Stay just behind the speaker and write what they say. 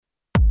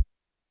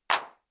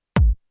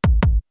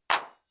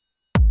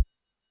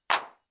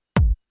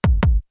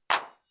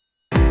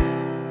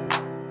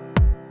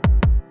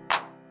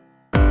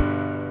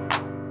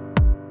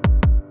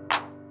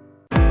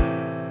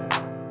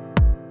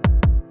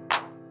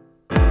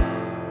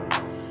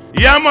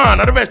Yeah man,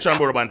 the veteran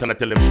Bourbon and I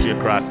tell them straight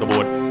across the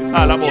board. It's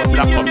all about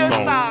Black Up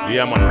sound.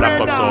 Yeah man, Black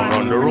Up sound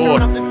on the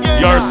road.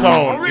 Your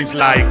sound is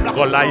like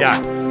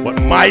Goliath,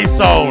 but my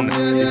sound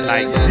is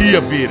like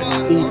David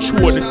who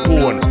threw the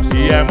stone.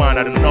 Yeah man,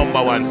 the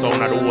number one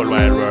sound of the whole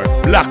wide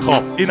world. Black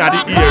Up in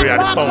the area,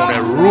 the sound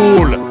that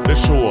rule the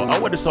show. I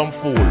want some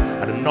fool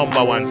at the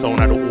number one sound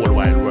of the whole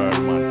wide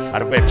world, man. At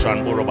the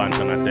veteran Bourbon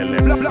and I tell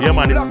them. Yeah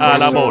man, it's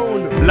all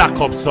about Black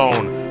Up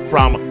sound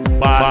from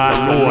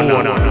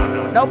Barcelona.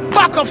 Now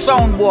back up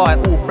sound boy,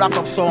 oh, black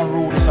up sound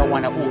rule is a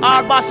one, oh.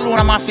 All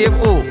Barcelona massive,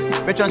 oh.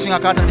 Veteran singer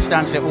Kartel this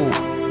time say, oh.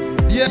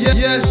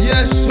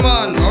 Yes,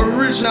 man.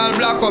 Original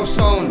black up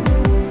sound.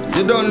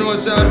 You don't know,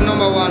 sir, the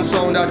number one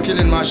sound that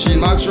killing machine.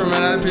 Max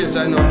Roman at the place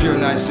I know pure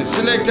nice.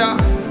 Selector,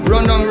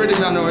 run down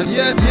rhythm, you know.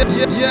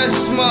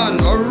 Yes, man.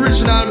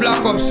 Original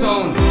black up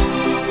sound.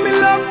 Me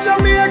love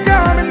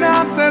Jamaica, me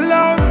not sell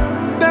out.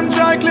 Them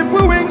try clip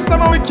we wings,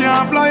 somehow we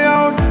can't fly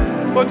out.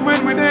 But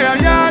when we there,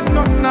 yard,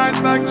 nothing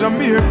nice like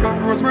Jamaica.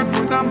 Roseburn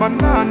fruit and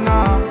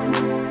banana.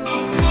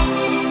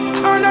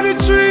 Under the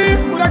tree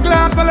with a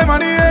glass of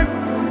lemonade.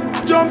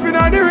 Jumping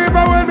on the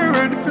river when me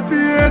ready for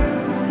bed.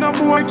 No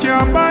boy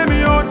can't buy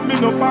me out. Me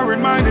no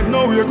foreign minded,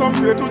 no way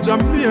compared to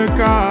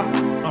Jamaica.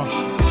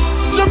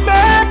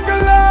 Jamaica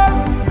love,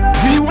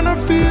 we wanna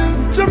feel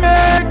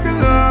Jamaica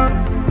love.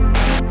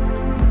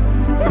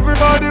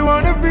 Everybody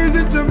wanna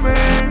visit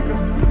Jamaica.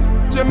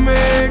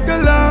 Jamaica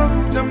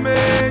love,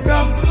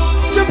 Jamaica.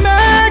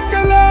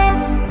 Jamaica love,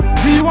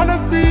 we wanna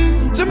see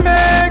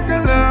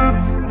Jamaica love.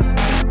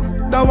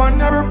 That one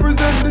that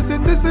represent the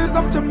citizens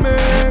of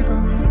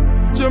Jamaica.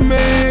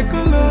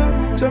 Jamaica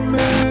love,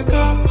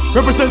 Jamaica.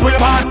 Represent where you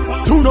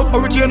born, tune up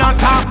hurricane and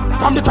star.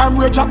 From the time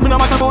we drop, me no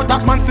matter about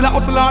tax man, still a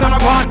hustler and a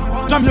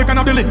gone. Jamaican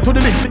have the link to the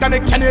link, like a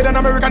Canadian,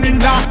 American,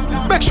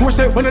 England. Make sure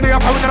say when they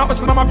are foreign and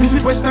hustle, mama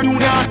visit Western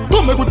Union.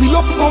 Don't make good build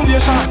up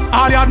foundation.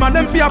 All the hard man,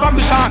 them fear of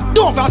ambition.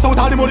 Don't fast out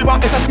all the money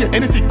back, SSA,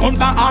 NEC, guns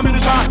and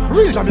ammunition.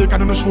 Real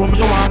Jamaican, no show me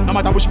you want. No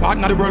matter which part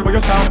in the world where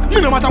you stand. Me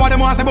no matter what them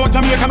want say about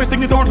Jamaica, me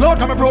sing it out loud,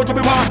 come proud to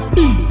be one.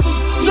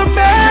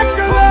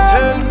 Jamaica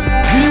love,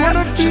 we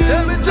wanna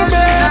feel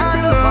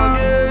Jamaica love.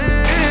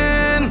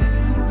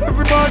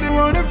 Everybody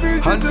wanna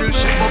visit until Jamaica.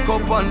 she woke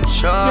up and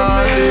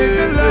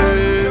shine.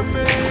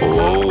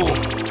 Oh,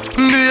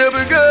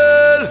 baby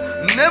girl,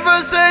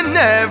 never say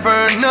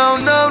never. No,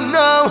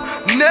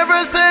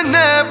 never say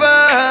never.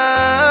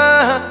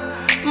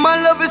 My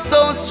love is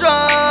so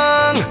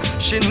strong.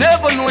 She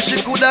never knew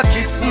she coulda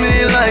kiss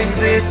me like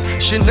this.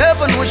 She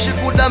never knew she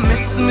coulda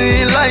miss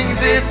me like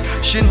this.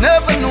 She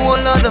never knew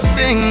a lot of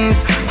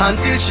things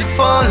until she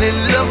fall in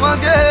love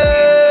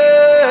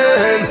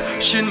again.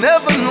 She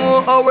never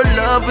knew our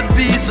love would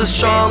be so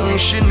strong.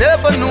 She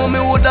never knew me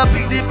woulda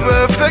be the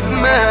perfect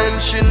man.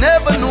 She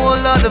never knew a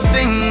lot of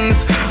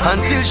things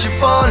until she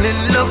fall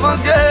in love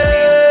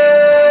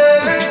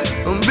again.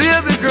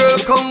 Baby girl,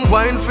 come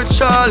wine for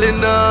Charlie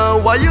now.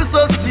 Why you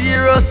so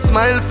serious?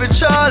 Smile for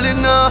Charlie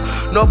now.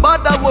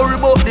 Nobody worry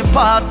about the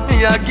past.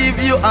 Me, I give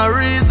you a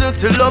reason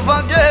to love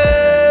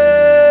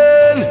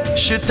again.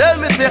 She tell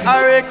me say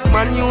her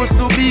ex-man used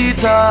to beat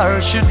her.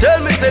 She tell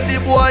me say the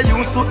boy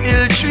used to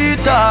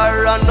ill-treat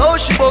her. And now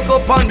she woke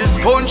up on this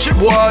country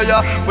boy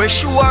where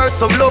she wore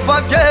some love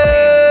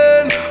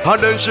again. And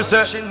then she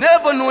said she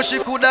never knew she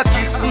coulda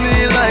kiss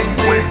me like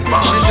this.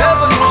 She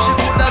never knew she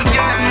coulda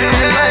miss me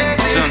like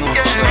this.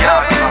 She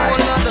never knew all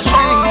of the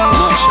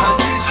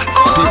things.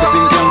 People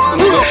think gangsta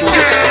no go through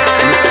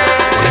this.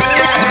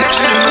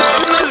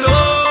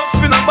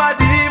 Love in a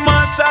body,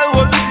 Marshall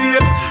hold the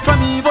faith. From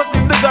me was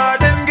in the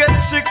garden, get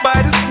tricked by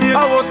the snake.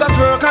 I was at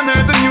work and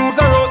heard the news.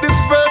 I wrote this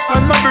verse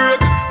on my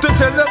break to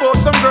tell about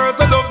some girls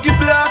I love give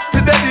blast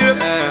to the day.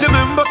 You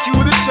remember Q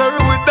the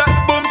Sherry with that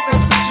bum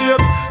sexy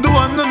shape. The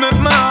one that make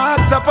my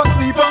heart tap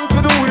asleep on to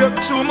the wake.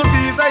 Through my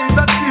visa is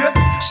at stake.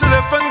 She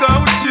left and go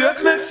with Jake.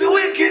 Make she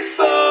wicked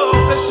so.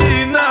 Say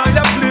she in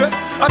your place.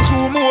 I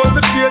threw me all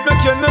the faith.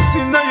 Make you no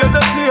sin and you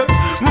the tape.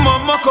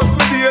 Mama cuss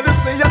me daily.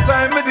 Say your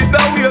time me did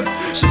that waste.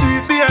 She do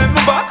it behind my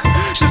back.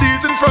 She do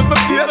it in front of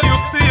my face. So you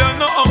see her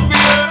no hungry.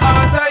 Her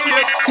heart I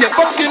hate. You're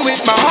fucking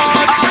with my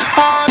heart.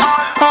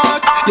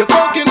 Heart. You're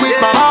fucking with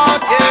my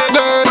heart.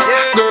 Girl.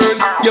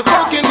 You're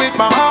fucking with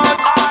my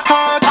heart.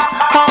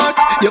 Heart.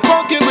 You're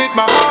fucking with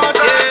my heart.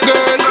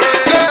 Girl.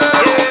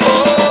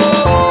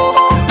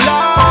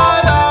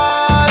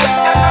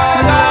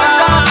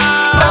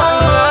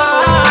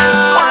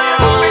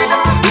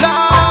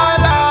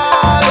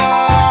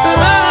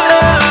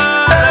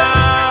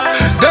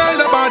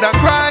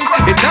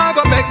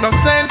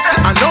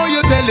 I know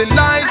you're telling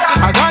lies,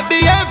 I got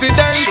the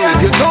evidence.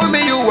 You told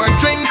me you were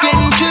drinking,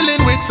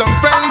 chilling with some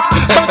friends,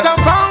 but I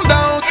found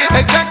out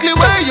exactly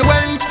where you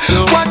went.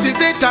 What is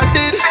it I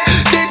did?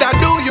 Did I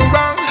do you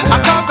wrong?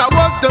 I thought I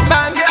was the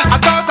man, I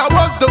thought I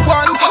was the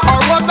one. Or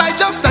was I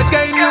just a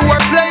game you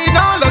were playing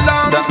all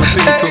along?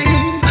 Hey,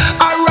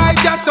 alright,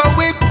 that's how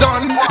it's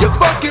done. You're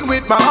fucking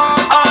with my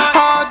heart.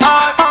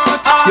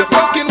 You're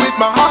fucking with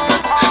my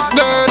heart.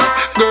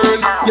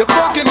 Girl, you're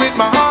fucking with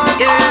my heart.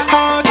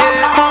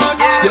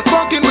 You're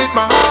fucking with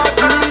my heart,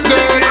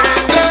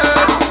 girl.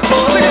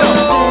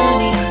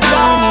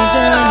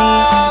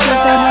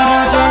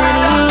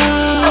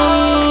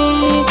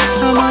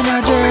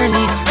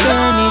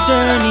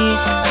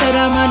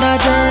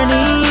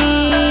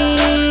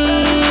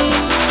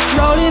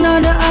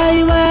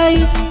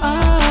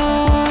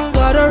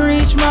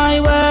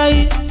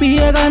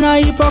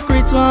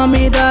 hypocrites want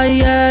me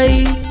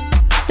die.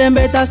 Them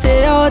better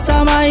stay out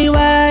of my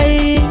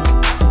way.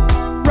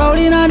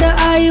 Rolling on the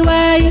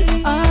highway,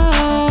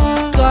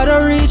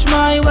 gotta reach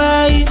my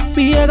way.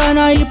 Pagan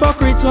and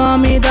hypocrites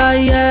want me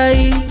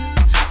die.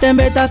 Them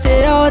better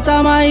stay out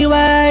of my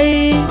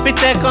way. We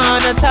take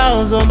on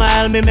 1,000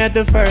 miles, me made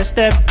the first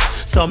step.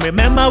 So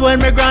remember when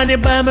me granny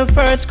buy my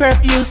first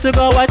crap. Used to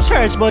go to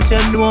church, but you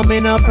know me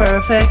not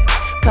perfect.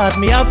 Cause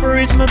me have to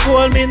reach my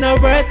goal, me no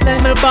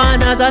worthless. Me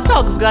born as a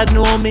thugs, God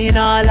know me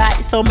no lie.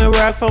 So me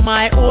work for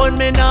my own,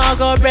 me no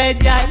go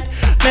bread yet.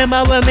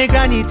 Remember when me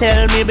granny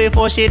tell me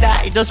before she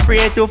die, just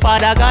pray to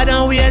Father God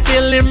and wait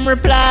till him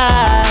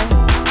reply.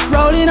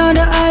 Rolling on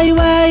the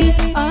highway,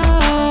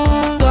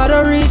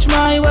 gotta reach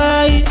my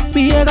way.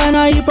 Pagan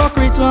and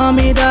hypocrites want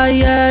me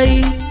die.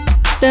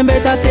 Them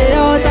better stay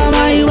out of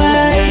my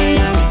way.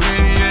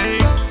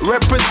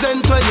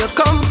 Represent where you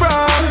come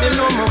from. You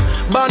know me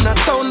born a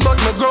town but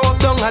me grow up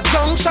down a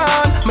junction.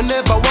 Me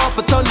never want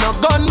to turn a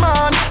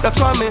gunman. That's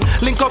why me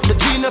link up the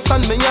genius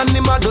and me and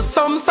him a do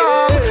some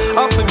song.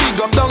 Have to big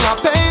up down a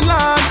pain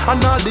land.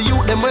 And all the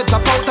youth them we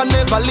drop out and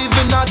never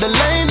living at the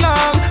lane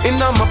long. In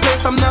my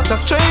place I'm not a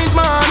strange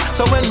man.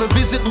 So when me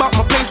visit back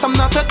my place I'm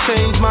not a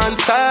change man.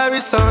 Sorry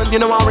son, you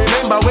know I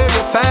remember where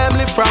your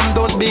family from.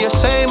 Don't be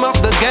ashamed of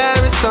the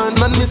garrison.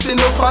 Man missing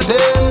enough of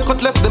them.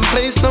 Cut left them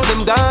place now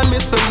them gone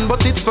missing.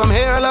 But it's from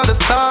here all of the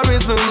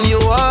stories and you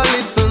all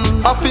listen.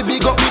 I feel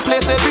big up me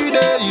place every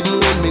day.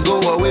 Even when me go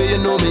away you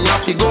know me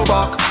have to go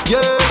back.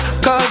 Yeah,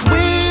 cause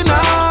we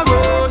not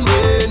run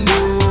way.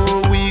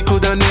 No, we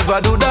coulda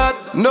never do that.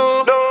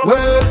 No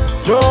way.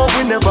 No,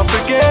 we never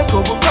forget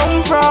where we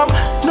come from.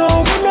 No,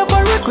 we never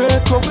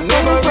regret where we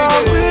come from.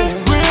 We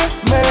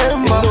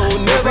remember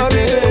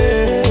every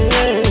day.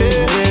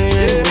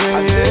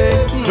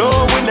 No,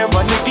 we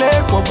never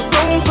neglect where we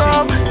come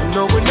from.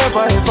 No, we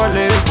never ever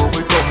leave where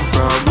we come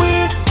from.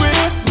 We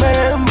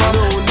remember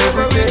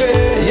every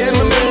day. Yeah,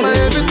 remember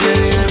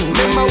everything.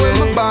 Remember when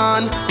me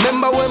born.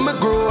 Remember when me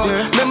grow.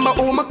 Remember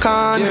who me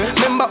can.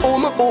 Remember who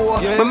me owe.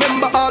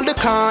 Remember all the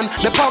can.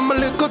 The palm my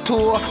little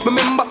toe.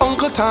 Remember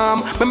Uncle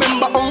Tom.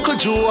 Remember Uncle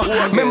Joe.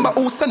 Remember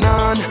who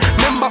Sanan.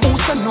 Remember who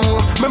Sanu.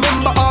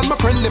 Remember all my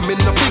friends. Them in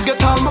the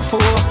forget all my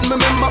foe.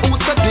 Remember who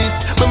said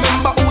this.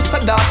 Remember who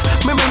said that.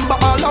 Remember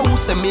all who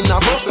say me now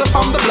bust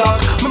from the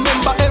block.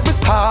 Remember every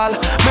stall.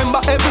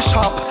 Remember every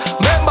shop.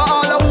 Remember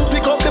all who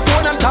pick up the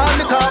phone and call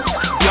the cops.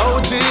 Yo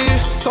G,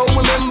 so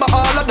remember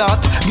all of that.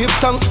 Give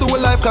thanks to our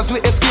life cause we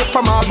escape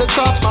from all the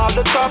traps.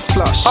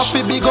 Splash. I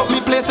feel big up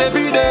me place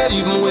every day.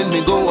 Even when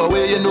me go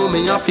away you know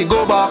me have to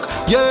go back.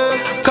 Yeah,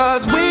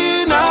 cause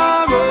we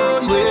not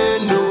run way.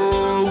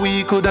 No,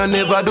 we coulda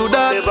never do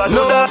that.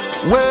 No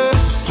way.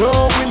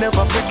 No, we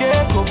never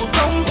forget where we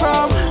come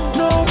from.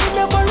 No, we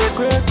never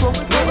regret where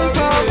we come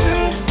from.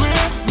 We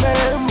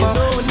remember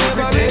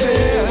every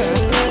day.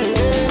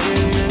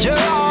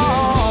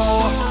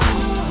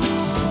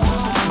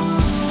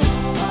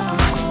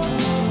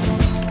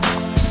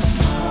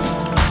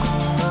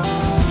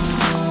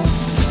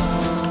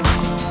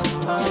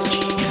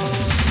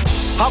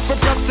 Have to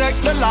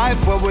protect the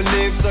life where we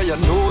live, so you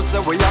know,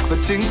 so we have to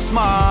think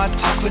smart.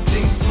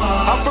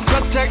 Have to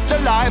protect the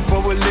life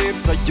where we live,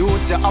 so you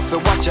have to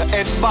watch your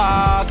head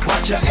back.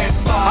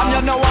 And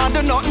you know want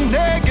do nothing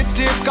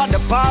negative, got the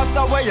past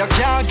away you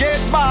can't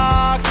get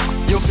back.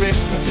 You fit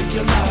protect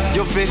your life.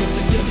 You fit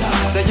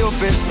say you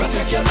fit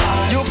protect your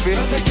life. You fit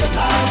protect your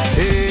life.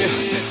 Hey,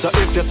 so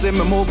if you see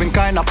me moving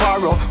kinda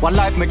paro, one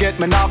life me get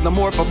me have no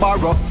more for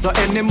borrow. So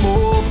any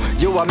move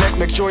you a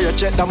make sure you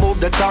check the move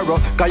the tarot.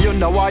 Cause you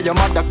know why your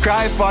mother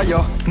cry for you.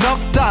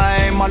 Enough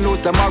time I lose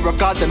tomorrow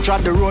cause them try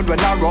the road when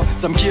narrow.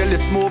 Some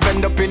careless move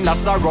end up in a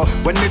sorrow.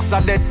 When it's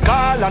a dead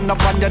call and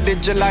up on your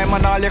digital line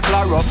and all you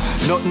clear up.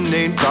 Nothing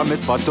ain't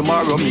promised for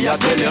tomorrow, me I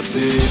tell you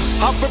see.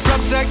 Have to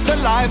protect the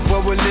life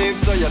where we live,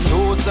 so you know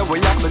so we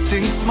have to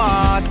think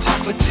smart.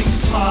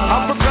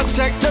 Have to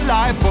protect the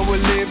life where we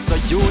live, so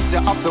you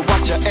have to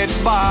watch your head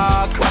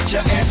back.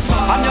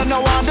 And you know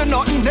want do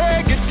nothing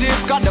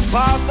negative, got the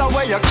past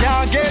away you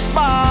can't get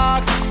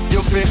back. You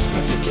fit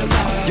protect your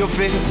life. You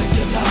fit protect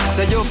your life.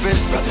 Say you fit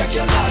protect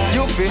your life.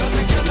 You fit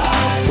protect your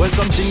life. Well,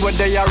 something where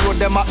they are road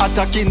them a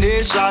attacking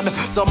nation.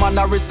 Some man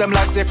a risk them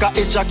like say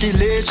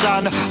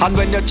ejaculation. And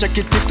when you check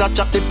it, it a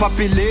check the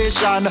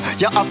population.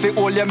 You have to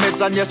hold your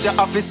meds and yes you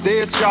have to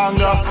stay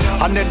stronger.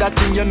 Another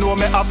thing you know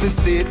me have to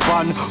stay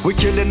fun. We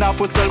killing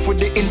off ourselves with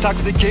the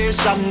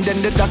intoxication.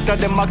 Then the doctor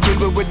them a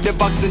kill we with the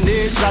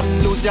vaccination.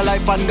 Lose your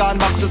life and gone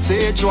back to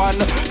stage one.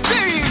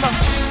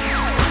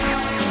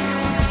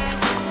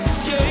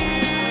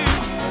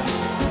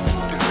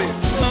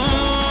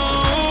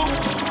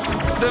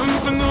 Them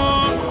for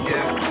know,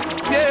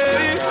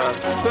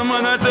 some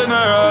man a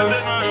general.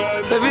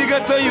 If you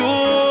get a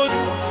youth,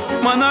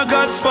 man a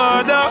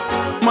godfather,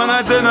 man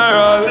a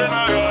general.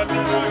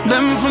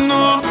 Them for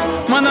know,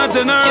 man a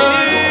general.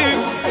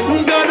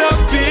 God of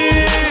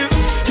peace,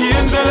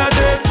 angel of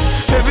death.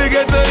 If you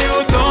get a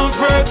youth, don't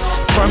fret.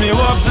 From you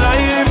have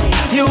life,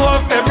 you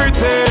have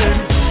everything.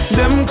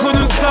 Them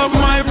couldn't stop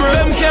my breath,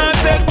 them can't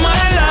take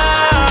my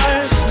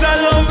life. Jah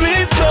love me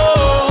so.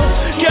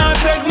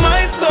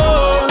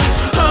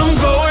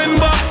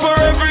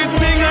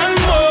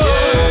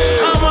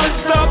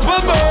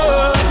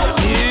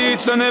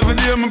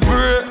 day me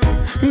pray.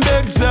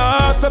 Beg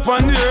just up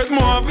on the earth,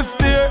 more of a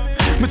stare.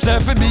 Me try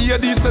to be a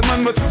decent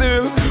man, but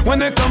still, when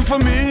they come for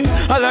me,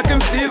 all I can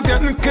see is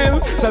getting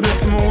killed. To the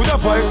smooth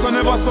voice, so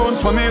never sound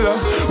familiar.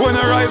 When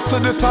I rise to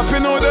the top, you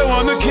know they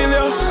wanna kill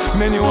you.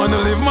 Many wanna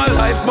live my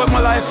life, but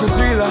my life is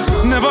realer.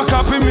 Never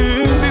copy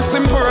me, this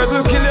simple words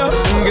will kill you.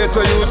 Get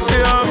a youth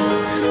fear,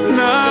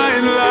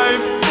 nine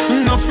life.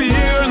 No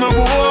fear, no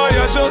boy,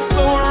 I just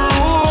so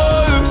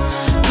rule.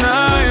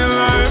 Nine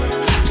life,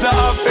 to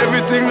have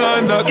everything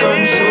under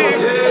control.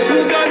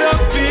 God of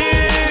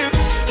peace,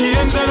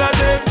 angel of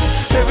death.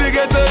 Every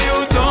ghetto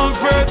you don't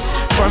fret.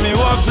 From you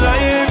have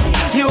life,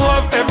 you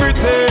have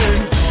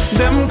everything.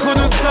 Them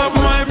couldn't stop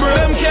my breath.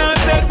 Them can't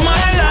take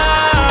my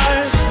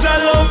life. Jah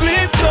love me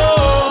so,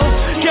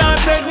 can't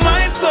take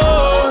my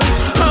soul.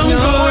 I'm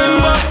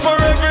going back for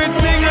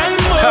everything and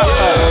more.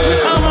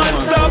 I'm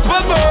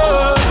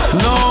unstoppable.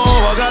 No,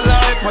 I got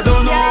life, I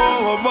don't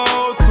know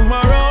about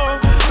tomorrow.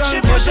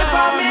 She push up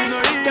on me,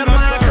 to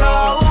my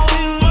car.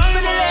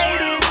 For the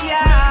ladies,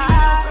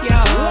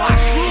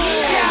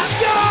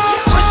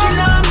 pushing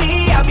on me,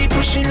 I'll be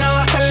pushing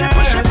on her. She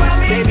push up on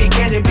me, baby,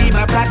 can you be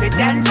my private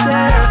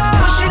dancer?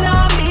 Pushing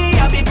on me,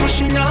 I'll be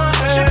pushing on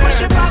her. She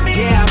push up on me,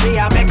 yeah, me,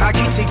 I make her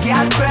kitty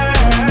cat burn.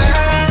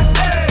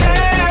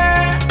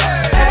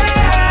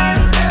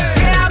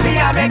 Yeah, me,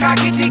 I make her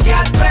kitty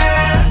cat burn.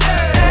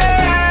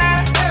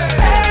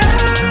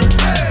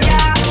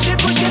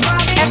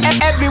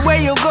 Everywhere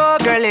you go,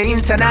 girl, you're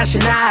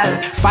international.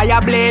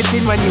 Fire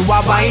blazing when you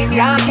are buying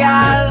your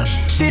girl.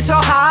 She's so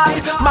hot,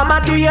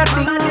 mama do your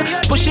thing.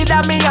 Push it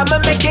at me, I'ma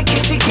make your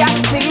kitty cat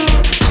sing.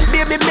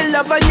 Baby, me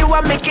love her, you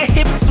I make your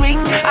hips swing.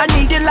 I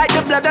need it like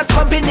the blood that's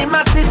pumping in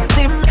my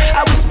system.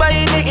 I whisper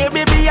in the ear,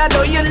 baby, I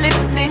know you're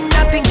listening.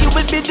 I think you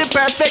would be the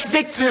perfect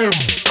victim.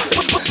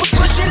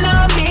 Pushing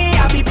on me,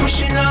 I'll be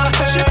pushing on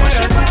her. She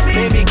pushing on me,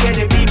 baby, can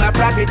you be my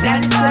private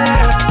dancer?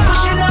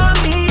 Pushing on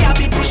me, I'll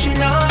be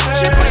pushing on her.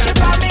 She pushing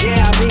on me,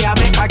 yeah, me, I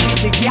make my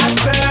kitty cat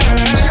burn.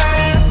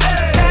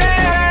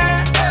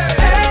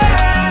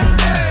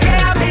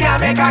 Yeah, me,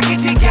 I make her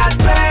kitty cat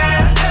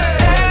burn.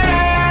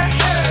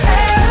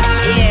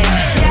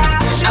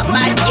 A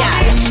bad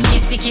girl,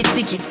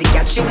 kitty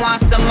cat. She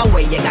wants some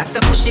away. You got to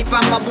push it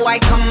on my boy,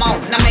 come out.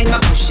 Now make me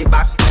push it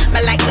back.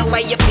 But like the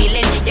way you're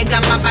feeling, you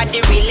got my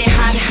body really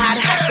hot.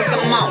 So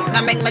come on,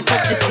 now make me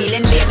touch the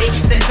ceiling, baby.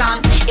 Sit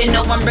on, you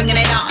know I'm bringing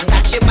it on.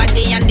 Got your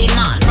body on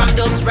demand. From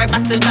those right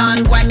back to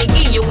dawn. Boy, me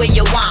give you where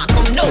you want.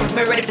 Come no,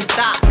 me ready for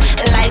start.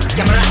 Lights,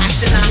 camera,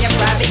 action, I'm your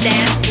private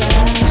dancer.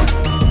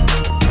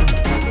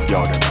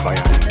 Yo, them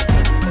fire.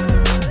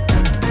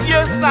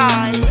 Yes,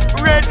 I,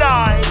 red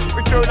eye,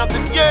 return of the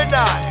third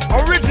eye,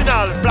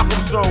 original black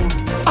up sound.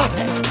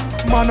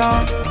 Man,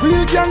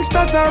 real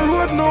gangsters are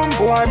road no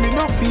boy, me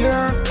no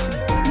fear,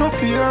 no.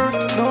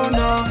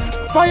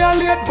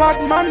 Violate bad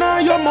man,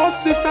 you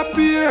must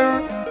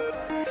disappear.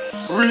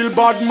 Real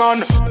bad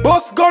man,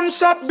 bust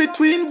gunshot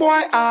between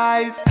boy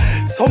eyes.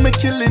 So me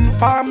killing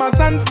farmers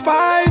and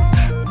spies.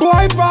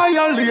 Boy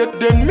violate,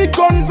 then me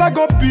guns I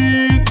go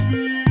beat.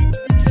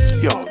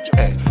 Yo,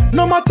 hey.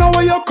 No matter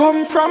where you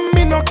come from,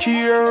 me no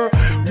care.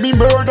 Me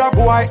murder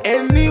boy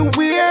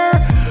anywhere.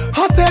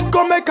 Hot head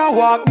go make a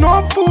walk,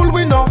 no fool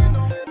we no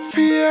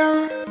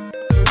fear.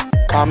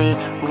 Come me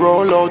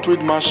roll out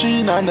with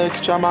machine and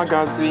extra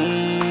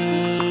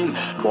magazine.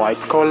 Boy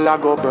skull a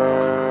go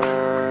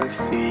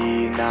burst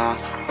in a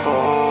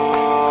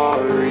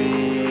hurry.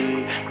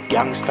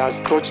 Gangsters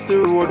touch the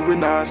road we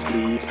not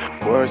sleep.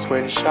 Worse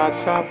when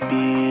shot a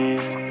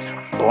beat.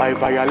 Boy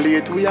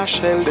violate we a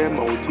shell them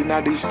out in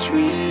a the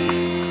street.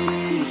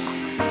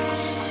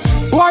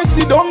 Boy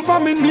sit down for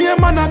me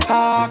name and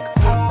attack.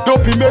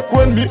 Dopey make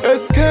when me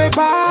escape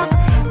back.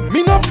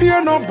 Me no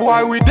fear no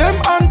boy with them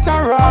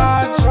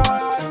entourage.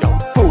 Yo,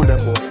 fool them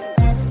boy.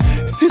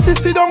 Sissy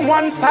sit down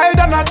one side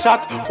and a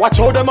chat. Watch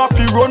how them a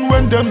fi run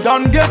when them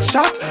done get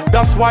shot.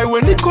 That's why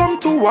when it come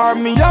to war,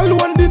 me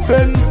alone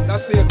defend.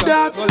 That's it.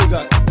 That.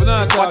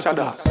 Watch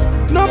that.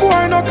 No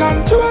boy no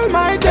control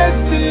my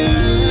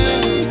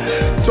destiny.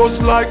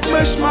 Just like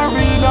Mesh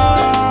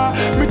Marina,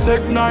 me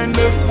take 9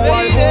 left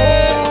boy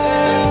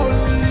home.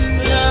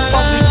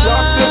 Pass it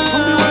just step to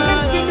me when them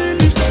see me in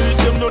the street.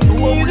 Them don't know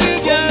how we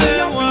come.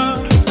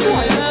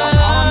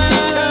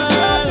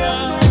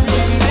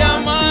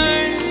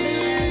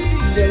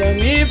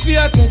 If you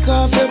take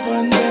off your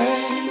pants,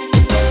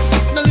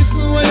 now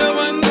listen what your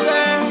man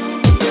say.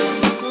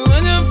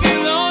 When you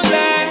feel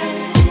lonely,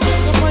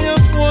 come on your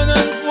phone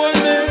and phone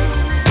me.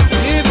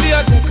 If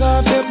you take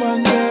off your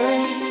pants,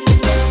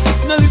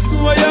 now listen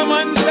what your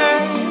man say.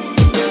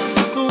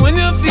 When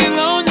you feel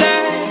lonely,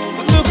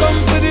 you come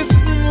for this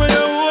where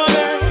you want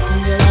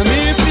it. And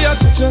if you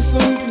touch you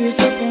someplace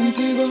up on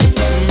Tigo,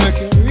 make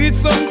you reach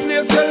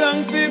someplace a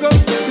long figure.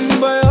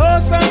 Buy a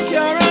house and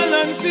car and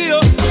land for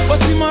you.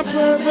 But him a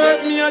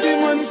pervert, me a the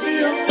man for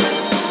you.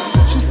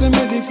 She say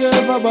me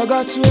deserve a bag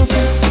of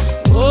trophy.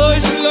 Oh,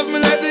 she love me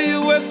like the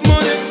US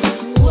money.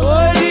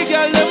 Oh, the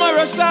girl them a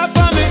rush off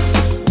for me.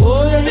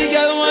 Oh, the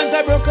girl want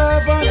a broke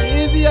off on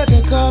me. If you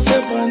take off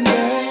your pants,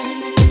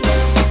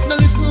 now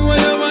listen what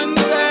your man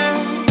say.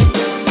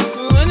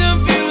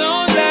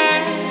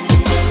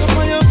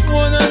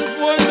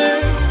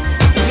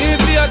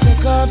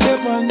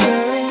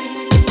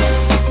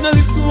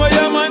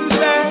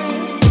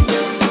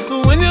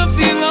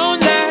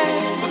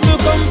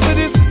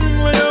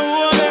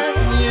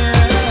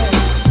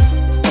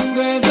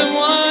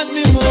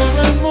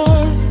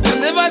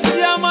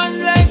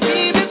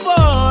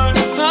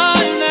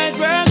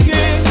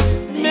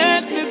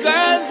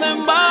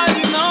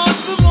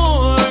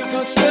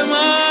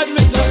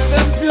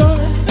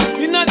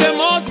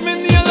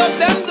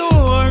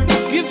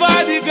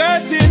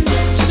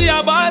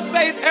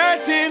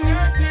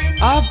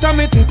 After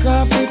me take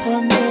off the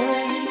pants,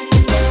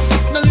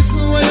 now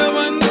listen what your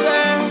man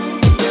say.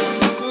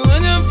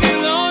 When you feel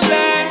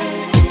lonely,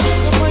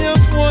 come on your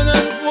phone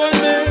and phone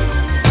me.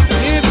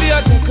 If you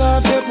take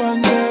off your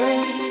pants,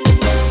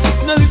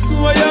 now listen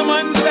what your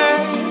man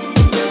say.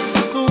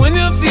 When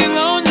you feel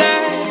lonely,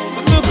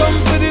 come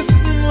for this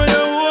when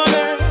you want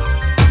me.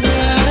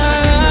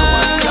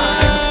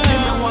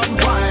 Give me one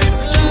wine.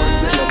 Sure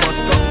say you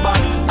must come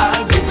back.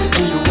 I'll give it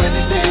to you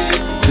any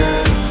day,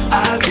 girl.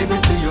 I'll give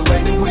it to you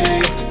anyway.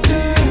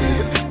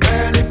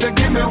 Girl, if you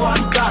give me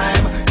one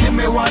time, give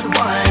me one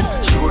wine.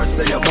 Sure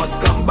say you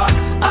must come back.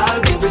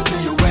 I'll give it to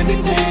you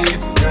any day,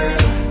 girl.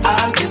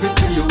 I'll give it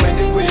to you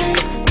anyway,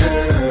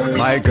 girl.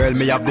 My girl,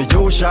 me have the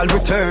usual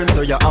return,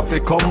 so you have to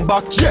come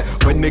back, yeah.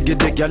 When me give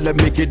the girl, let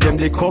me give them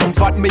the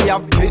comfort. Me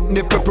have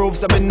kidney for proof,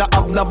 so me not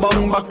have no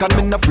bung back. And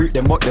me not freak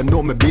them, but them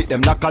know me beat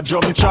them like a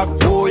drum track.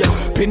 Oh yeah,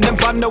 pin them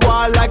on the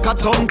wall like a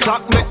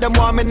thumbtack. Make them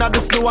warm in the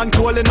snow and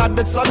cold in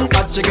the sun.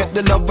 Catch you get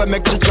the love, we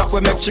make you drop,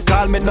 we make you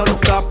call me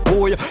non-stop.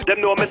 Oh yeah,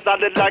 them know me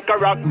solid like a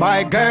rock.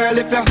 My girl,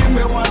 if you give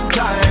me one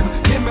time,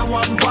 give me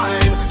one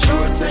wine.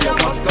 Sure say you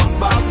must come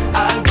back.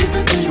 I'll give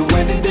it to you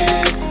any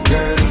day,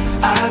 girl.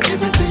 I'll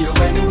give it to you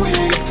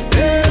anyway.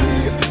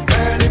 Hey,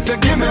 girl, if you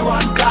give me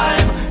one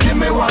time, give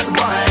me one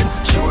wine.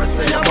 Sure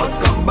say you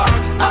must come back.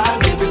 I'll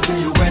give it to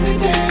you any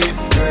day,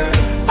 girl.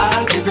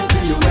 I'll give it to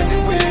you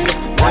anyway.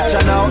 Watch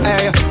out now,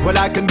 hey. Well,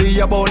 I can be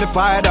your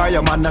bonafide or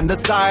your man on the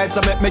side.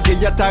 So make me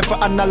give you time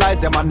for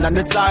analyze your man on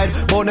the side.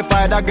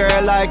 Bonafide, a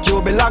girl like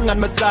you belong on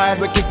my side.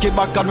 We kick it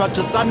back and watch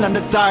the sun and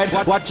the tide.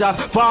 Watch out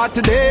for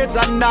days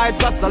and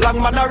nights. That's a long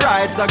man a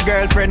ride. So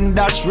girlfriend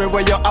dash way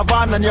where you have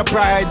on and your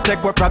pride. Take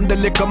her from the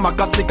liquor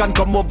maca stick and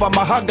come over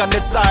my hug on the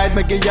side.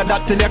 Make you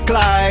that till you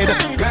Clyde.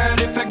 Girl,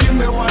 if you give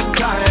me one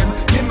time,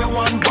 give me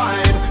one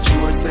wine.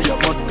 Sure say you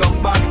must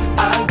come back.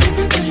 I'll give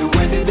it to you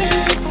any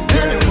day,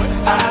 girl.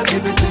 I'll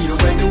give it to you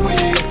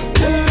anyway.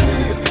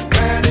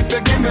 Girl, if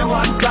you give me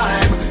one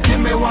time, give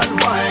me one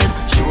wine.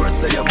 Sure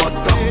say you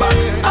must come back.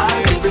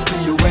 I'll give it to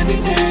you any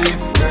day,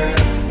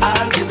 girl.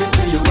 I'll give it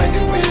to you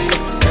anyway.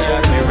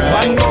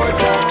 One more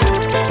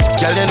time.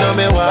 Girl, you know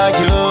me want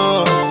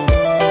you,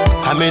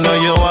 I me know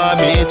you want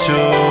me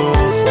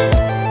too.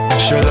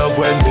 She love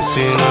when me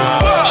sing.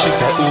 She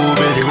said, ooh,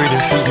 baby, ready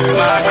for you.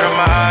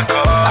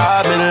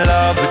 I'm in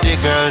love with the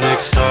girl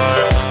next door.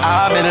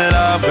 I'm in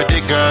love with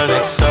the girl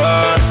next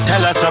door.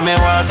 Tell her some me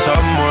want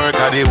some more,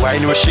 cause the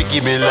wine what she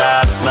give me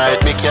last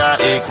night me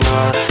can't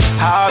ignore.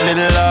 I'm in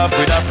love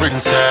with a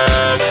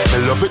princess.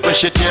 Me love it when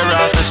she tear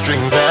out the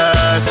string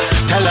vest.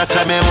 Tell her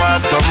some me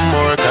want some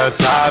more,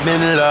 cause I'm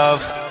in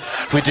love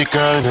with the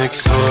girl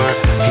next door.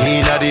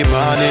 In the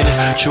morning,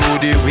 through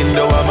the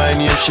window of my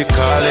name she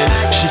calling.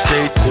 She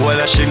said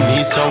cold and she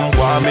need some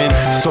warming.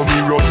 So me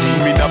running,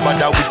 me no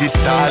bother with the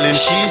stalling.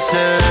 She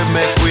said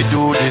make we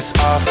do this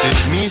often.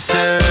 Me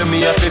say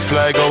me have to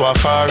fly go a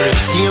foreign.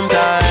 Same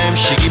time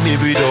she give me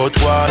without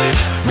warning.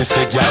 Me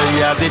say girl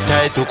you have the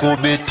tight to go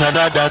bit and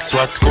that's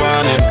what's going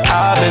on.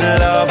 I'm in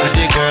love with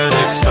the girl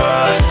next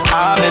door.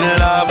 I'm in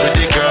love with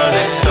the girl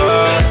next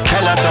door.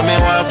 Tell her some me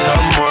want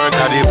some more,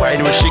 cause the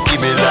wine when she give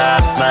me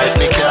last night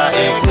me can't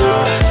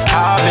ignore.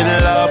 I'm in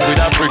love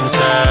with a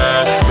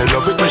princess. Me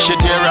love it when she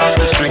tear out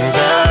the string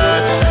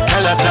vest.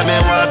 Tell her say me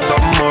want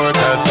some more,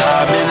 cause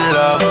I'm in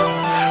love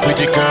with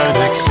the girl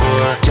next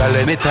door. Girl,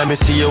 anytime I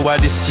see you are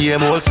the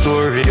same old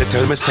story. You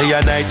tell me say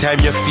at night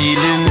time you're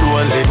feeling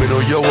lonely. Me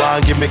know you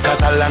want give me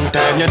cause a long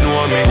time you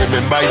know me.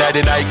 Remember that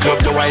the nightclub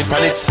you wine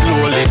pan it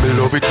slowly. Me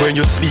love it when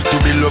you speak to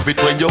me, love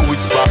it when you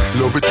whisper.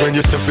 Love it when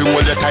you say fi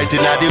hold you tight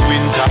in the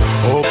winter.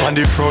 Open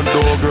the front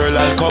door, girl,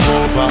 I'll come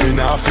over. Me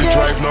nah fi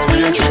drive no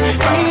Range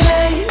Rover. My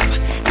life,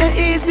 not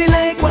easy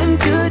like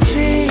 1, 2,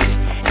 3.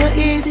 Not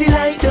easy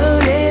like don't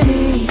let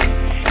me.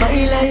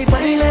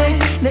 My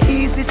life, not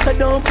easy so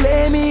don't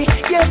play me.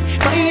 Yeah,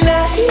 my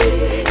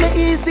life, not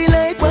easy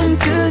like 1,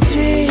 2,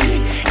 3.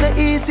 Not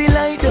easy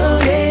like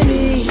don't let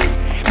me.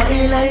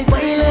 My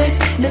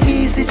life, not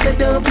easy so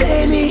don't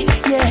play me.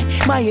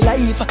 Yeah, my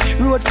life,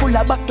 road full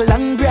of buckle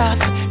and grass.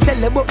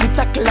 Tell about me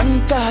tackle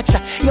and catch.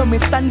 You me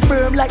stand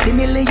firm like the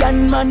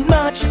million man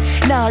march.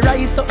 Now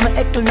rise up my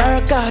eckle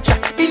nor catch.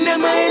 In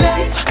my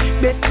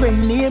life, best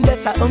friend name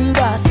better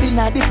hunger. Still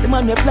now this the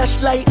man with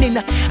flash lightning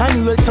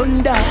and roll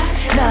thunder.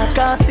 Now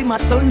can't see my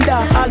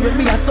sunder. All when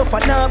me a suffer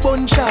now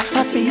buncha.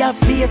 I feel have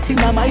faith in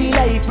my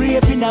life,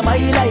 brave in my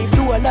life.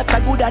 Do a lot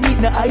of good and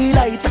need no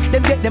highlights.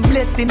 Them get them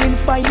blessing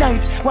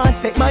infinite. Want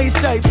take my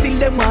stripes, still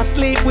them want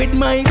sleep with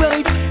my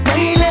wife.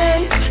 My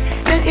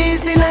life, not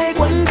easy like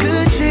 1,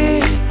 2, 3.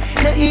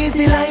 Not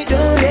easy like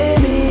don't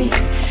let me.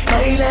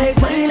 My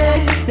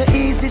life, not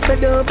easy so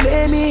don't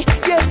play me.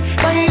 Yeah,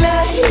 my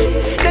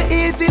life, not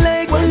easy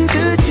like 1,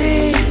 2,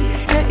 3.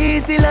 Not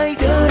easy like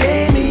don't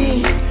let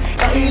me.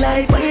 My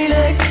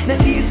life,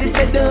 not easy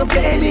so don't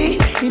play me.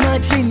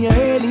 Imagine you're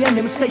early and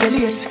them say you're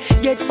late.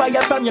 Get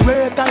fire from your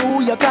work and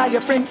who you call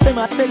your friends, them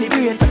a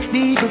celebrate. The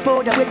evil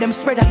powder with them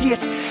spread a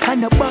gate.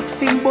 And the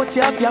boxing, but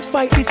you have your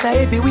fight, this a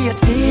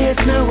heavyweight.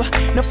 Yes, now,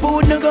 no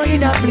food no go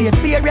in a plate.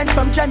 Parent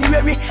from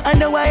January, and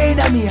now I ain't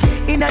a me.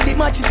 In a the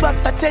matches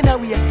box at 10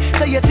 away.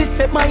 So you just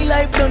say my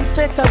life done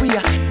set away.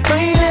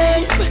 My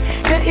life,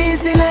 not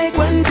easy like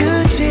 1,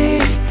 2, 3.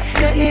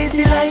 Not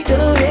easy like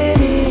don't let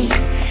me.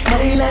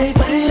 My life,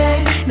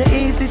 not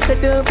easy so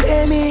don't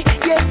blame me.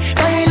 Yeah,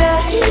 my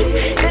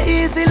life, not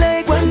easy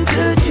like 1,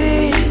 2,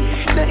 3.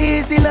 Not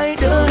easy like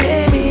don't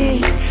let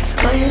me.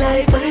 My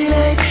life,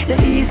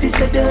 not easy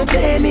so don't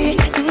blame me.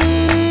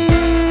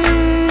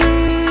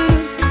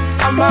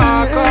 I'm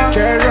Marco,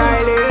 Jerry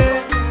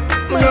Riley.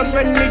 Love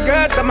when the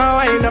girls I'm a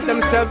wind up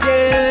themselves,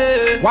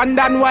 yeah. One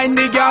done wine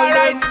the girl,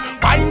 right?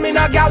 Wine me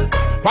no girl.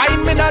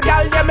 Wine me no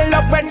gal, yeah, me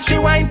love when she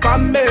wine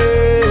pon me.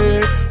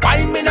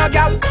 Wine me no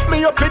gal,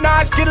 me up in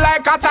her skin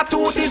like a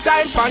tattoo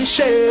design pon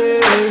she.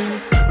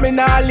 Me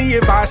nah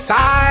leave her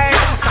side,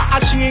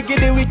 as she give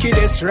the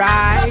wickedest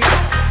right.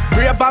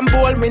 Brave and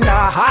bold, me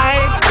nah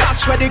hide.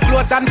 Dash where the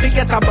clothes and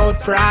forget about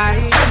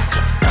pride.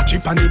 Catch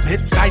it on the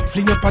bedside,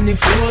 fling up on the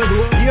floor.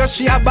 Here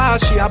she a ball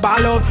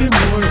out for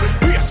more.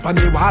 Brace on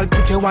the wall,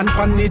 put your one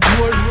on the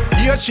door.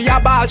 Here she a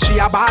ball out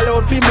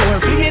for more.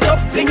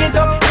 Fling it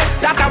up,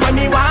 that's what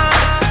me want.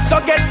 So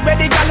get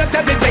ready, girl,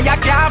 tell me say I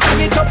can't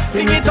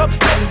fling it up,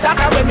 that's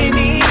what me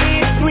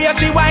need. Where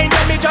she whine,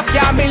 me just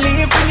can't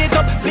believe.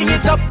 Fling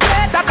it up,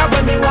 that's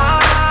what me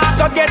want.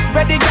 So get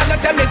ready, girl,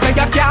 tell me say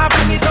I can't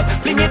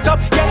fling it up,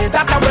 yeah,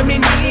 that's what me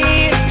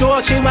need.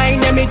 To she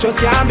whine, me just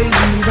can't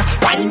believe.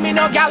 Whine me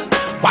no gal,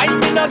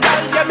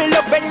 yeah, me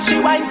love when she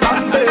whine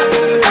pon me.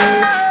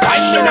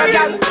 Whine me no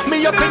gal,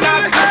 me up in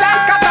her skin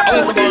like a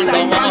tattoo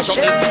design pon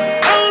she.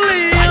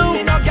 Only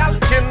you can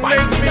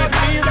make me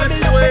feel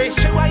this way,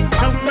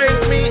 to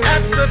make me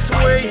act this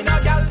way.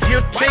 You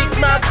take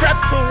my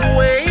breath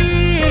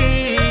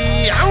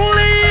away.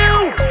 Only you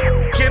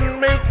can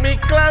make me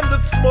climb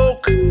the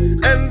smoke.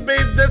 And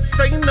babe, this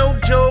ain't no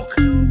joke.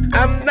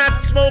 I'm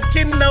not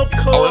smoking no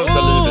coke.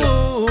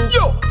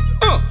 Yo,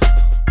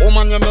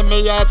 woman, you make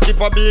me heart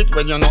skip a beat.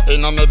 When you're not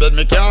in my bed,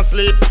 me can't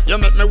sleep. You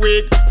make me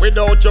weak.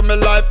 Without you, my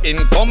life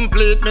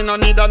incomplete. Me no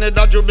need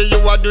another juby,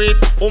 you a do it.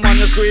 Woman,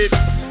 you sweet.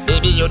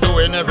 Baby, you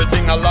doing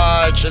everything I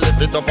like. She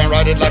lift it up and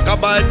ride it like a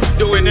bike.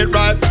 Doing it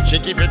right. She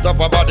keep it up,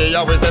 her body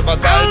always ever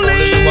tight.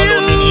 Only you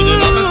alone, me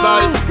needing on my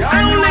side.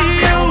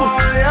 Only you.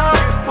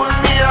 Put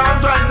me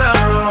arms right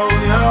around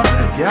you.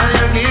 Can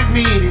you give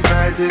me the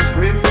tightest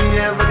grip me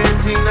ever get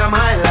seen in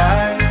my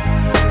life?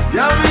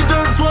 Yeah, me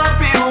just want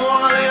to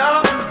hold you.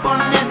 Put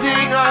me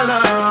thing all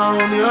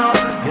around you.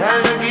 Can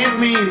you give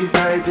me the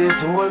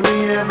tightest hold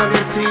me ever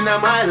get seen in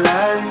my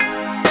life?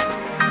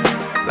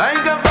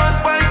 Like a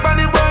fast bike on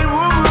the ball,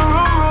 room.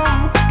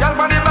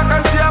 Girl on the back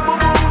and she a boom.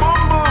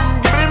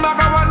 Give me back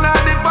a one of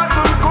the fat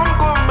come.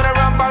 Me the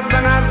rappers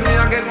then ask me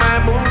I get my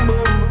boom.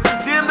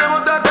 See them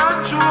out of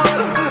control.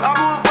 I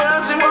move for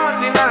her, she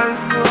want in her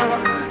soul.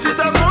 She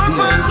said more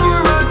man,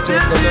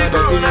 still she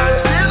gonna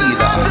see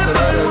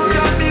that.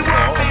 Got me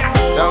one for you.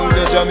 Thank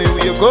you, Jamie,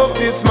 wake up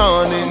this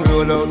morning.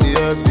 Roll out the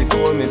earth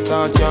before me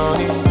start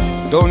yawning.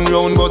 Done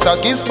round bus a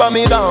kiss for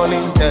me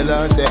darling. Tell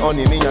her say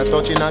honey me a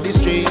touching at the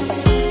street.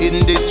 In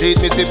the street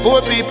me see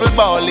poor people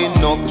balling.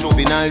 Enough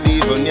juvenile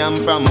people yam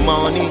from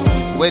money.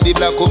 Where the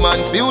black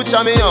woman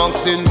future me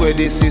oxen. Where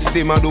the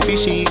system a do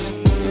fishy.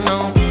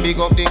 No, big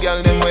up the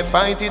girl them we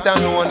fight it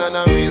alone. And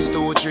a race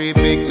 2, 3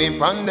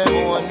 picnic on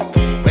them one.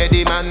 Where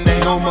the man them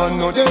no man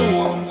no they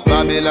home.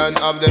 Babylon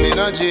have them in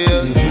a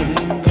jail.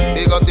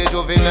 Big up the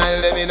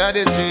juvenile them in a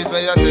the street.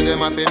 Where you say them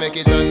have to make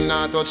it and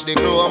not touch the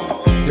chrome.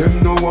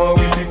 Them no one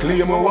we fi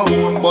claim our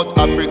own. But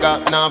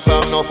Africa now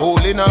found enough hole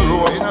in a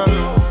row.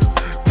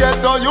 Get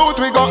the youth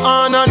we go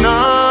on and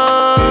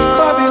on.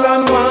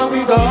 Babylon where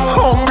we go.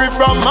 Hungry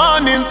from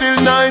morning till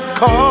night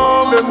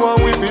come. Them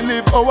want we fi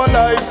live our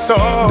lives so.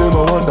 Them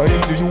a wonder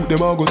if the youth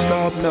them a go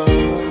stop now.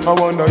 I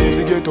wonder if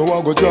the ghetto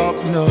a go drop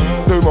now.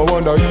 Them a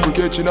wonder if we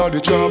catching all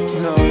the trap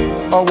now.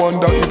 I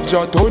wonder if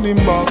Jah turn him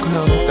back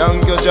now.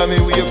 Thank you,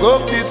 Jamie, wake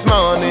up this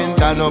morning.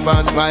 Turn up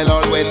and smile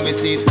out when we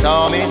see it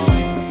storming.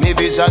 Me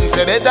vision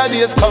say better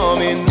days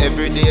coming.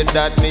 Every day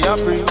that me a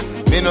pray.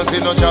 Me no see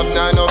no job,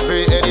 no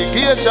free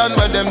education,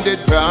 but them did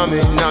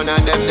promise. None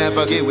of them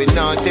never give with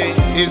nothing.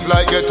 It's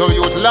like ghetto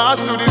youth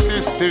lost to the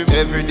system.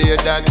 Every day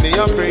that me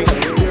a pray.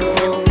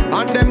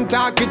 And them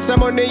talk it's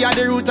some money at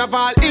the root of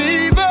all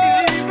evil.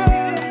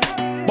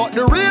 But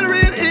the real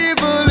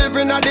evil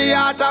living at the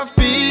heart of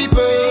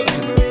people.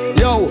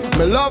 Yo,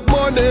 me love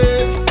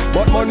money.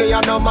 But money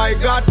I know my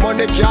God,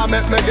 money can't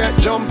make me get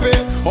jumpy.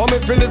 Oh, me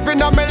feel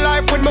living on my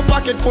life with my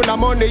pocket full of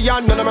money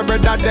and none of my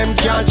brother them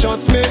can't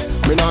trust me.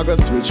 Me not nah go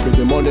switch for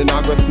the money,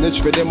 nah go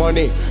snitch for the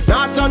money.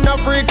 Not on no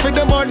freak for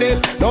the money.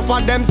 No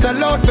for them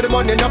sell out for the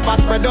money, no for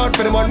spread out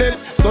for the money.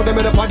 So them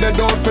in the pot they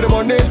out for the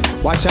money.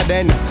 Watch out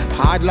then,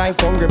 hard life,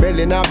 hungry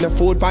belly, have no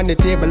food on the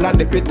table and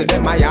the pit to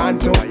them I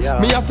hand to.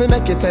 Me have to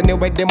make it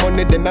anyway, the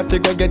money them have to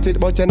go get it.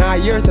 But in a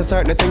years a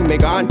certain thing me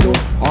gone to.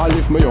 All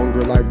if me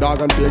hungry like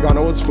dog and pig and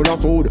house full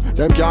of food.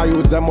 Them can't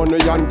use them money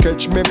and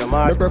catch me.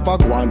 Me prefer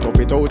go and tough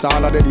it out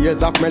all of the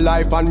days of my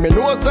life. And me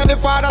know say the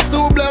Father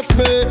so bless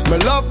me. Me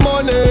love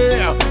money,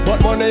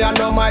 but money I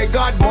know my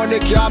God. Money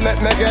can't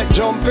make me get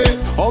jumpy.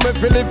 How me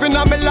feel living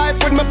on my life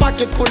with my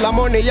pocket full of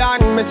money.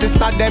 And my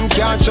sister them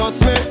can't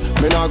trust me.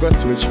 Me nah go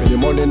switch for the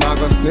money, nah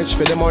go snitch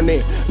for the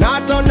money.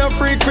 Not on the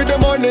freak for the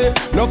money.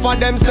 No for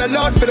them sell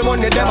out for the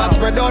money. Them a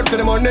spread out for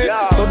the money.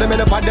 So them in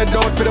the pot they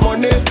out for the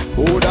money.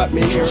 Who that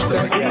me hear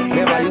say?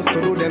 Never used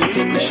to do them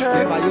things.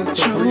 Never used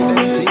to free them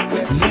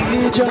things.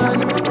 Religion,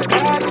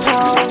 that's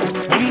how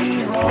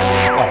we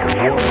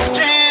roll.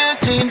 Straight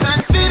jeans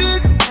and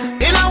fitted.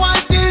 In a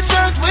white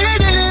t-shirt we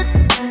did it.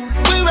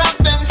 We rock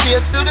them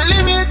shades to the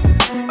limit.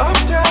 Up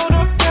down,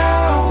 up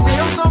down. See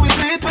them so we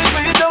bleed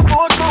up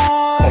both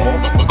more.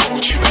 My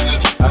Gucci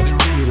belt are the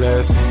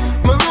realest.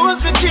 My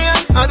rose with chain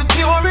are the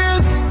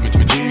purest. With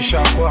my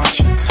G-Shock watch,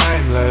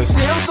 timeless.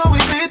 See them so we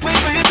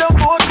bleed up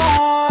both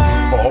more.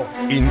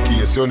 Oh, in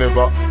case you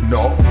never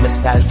know. My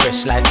style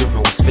fresh like the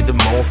rose for the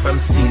mouth. From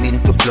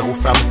ceiling to flow,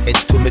 from head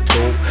to my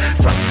toe.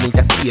 From me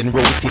a cane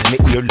road till me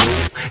ear low.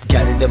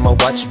 Girl them a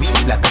watch me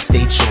like a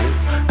stage show.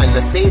 And I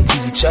say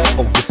teacher,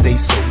 oh you stay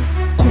so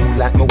cool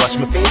like me wash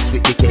my face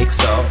with the cake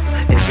so.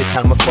 Every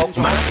time I fuck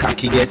my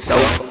cocky gets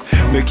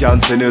up. Me can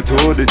send you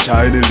to the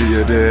Chinese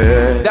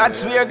lady.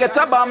 That's where you get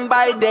a bomb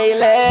by daily.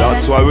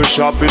 That's why we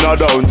shop in a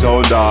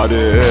downtown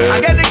daddy.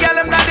 I get the girl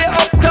them at the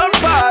uptown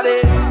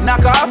party.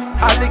 Knock off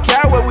all the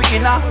car where we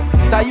in a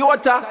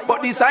Toyota,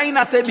 but the sign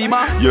I say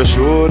Bima. You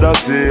should have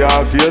see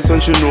her face when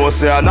she know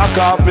say I knock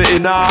off me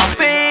in a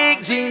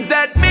fake jeans,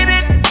 admit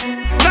it.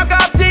 Knock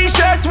off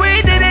t-shirt,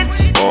 we did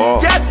it.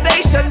 Gas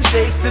station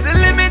shakes to the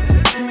limit.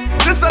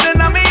 The sun in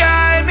my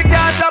eye, me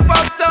can't shop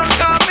uptown,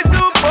 call me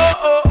too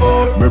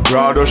poor. Me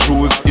Prada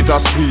shoes, it a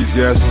squeeze,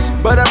 yes.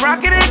 But I'm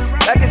rocking it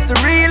like it's the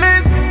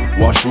realest.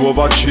 Wash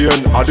over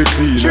chain are the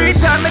cleanest. 3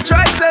 times me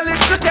try sell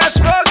it to cash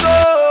for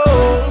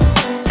gold.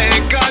 Hey,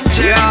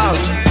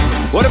 conscience.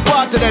 What a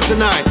party there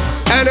tonight.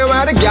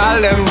 Anywhere the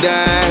gal them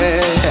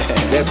there.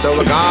 That's how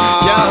we go.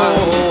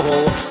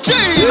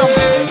 Yo,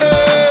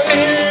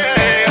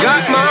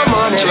 got my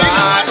money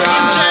right.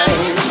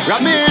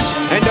 Ramesh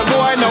and the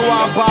boy now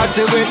want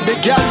party with the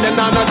gal. Them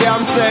not no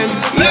damn sense.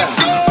 Let's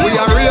go. We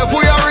are rave,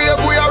 we are rave,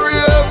 we are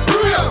rave.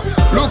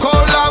 Look how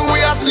long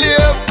we are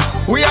slave.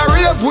 We are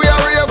rave, we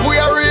are rave, we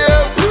are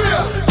rave.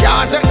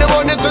 Can't take the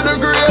money to the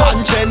grave.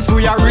 Conscience,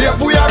 we are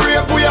rave, we are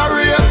rave, we are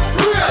rave.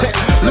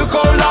 Look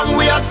how long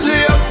we are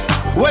slave.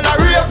 Well, I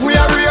rave, we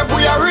are rave,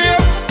 we are rave.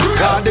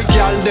 God, the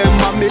girl them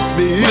a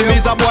misbehave. When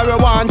me's a boy we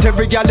want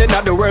every girl in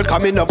the world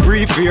coming up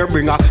pre-fear.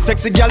 Bring a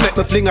sexy girl make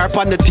me fling her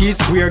pon the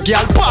T-square.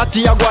 Girl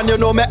party a go and you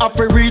know me up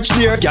to reach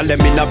there. Girl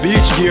them in a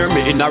beach gear,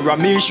 me in a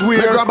Ramesh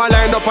wear. Me grab a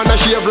line up and a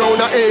shave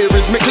round the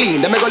Aries. Me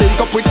clean, then me go link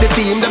up with the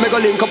team, then me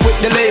go link up with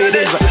the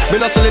ladies. Me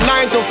not selling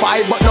 9 to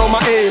 5, but now my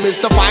aim is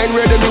to find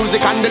where the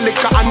music and the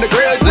liquor and the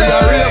grades. We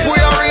are rave, we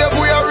are rave,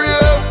 we are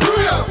rave.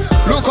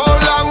 Look how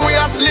long we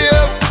are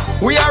slave.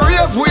 We are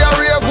rave, we are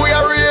rave, we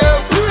are rave.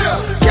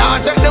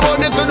 Can't take the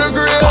money to the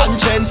grave.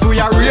 Conscience, we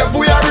are rave,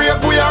 we are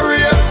rave, we are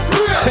rave.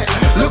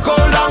 Look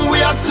how long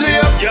we are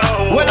slave.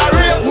 Well, I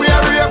rave, we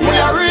are rave, we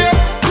are rave.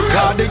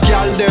 God, the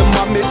girl them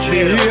a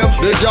misbehave.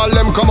 The girl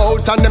them come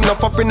out and them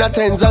not up in a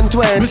 10s and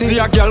 20s. We see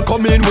a girl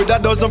come in with a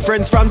dozen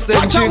friends from St.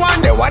 Watch her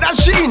one day, what a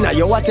she now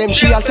you attempt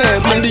she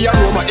attempt. And the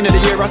aroma in the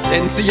air a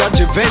sense a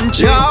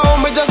Givenchy. Yo,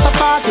 me just a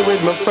party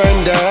with my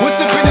friend there. We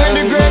sipping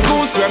Henny Grey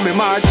Goose where me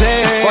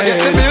Martin. Forget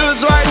the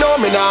bills right now,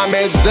 me nah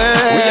meds there.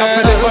 We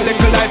have to live a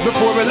little life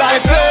before we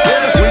life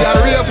end. We are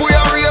rave, we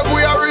are rave,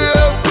 we are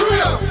rave.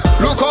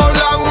 Look how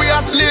long we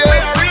are slave.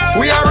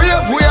 We are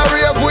rave, we are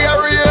rave, we are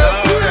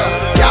rave.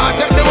 Can't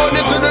take the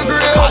money to the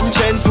grave.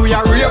 Conscience, we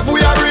are rave,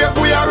 we are rave,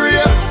 we are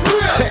rave.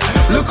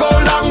 Look how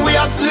long we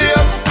are slave.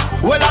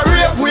 Well, I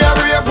rave, we are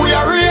rave, we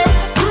are rave.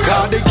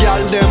 God, the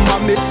girl them a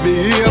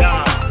misbehave.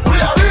 We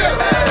are rave,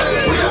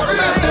 we are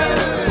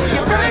rave.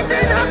 You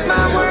brighten up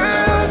my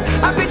world.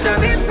 I picture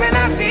this when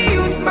I see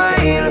you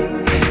smile.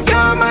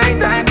 You're my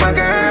type of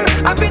girl.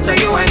 I picture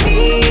you and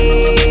me.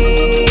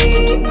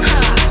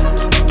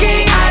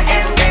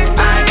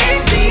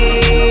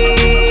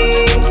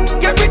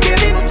 Your pretty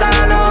lips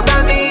all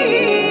over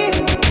me.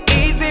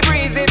 Easy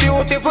breezy,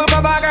 beautiful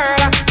baba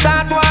girl.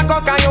 Start walk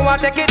out and you want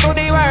take it to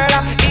the world.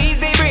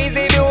 Easy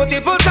breezy,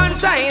 beautiful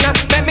sunshine.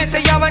 Let me see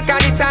you and can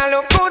this all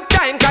look good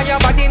time. Cause your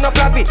body no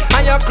floppy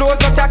and your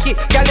clothes no tacky.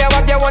 Girl, you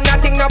what you want,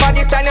 nothing,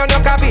 nobody style you no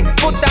copy.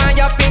 Put on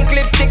your pink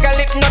lipstick, a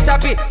lip no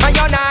choppy. And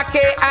you're not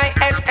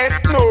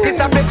K-I-S-S. No. This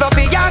a flip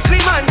floppy, your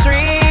slim and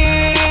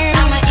trim.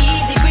 I'm a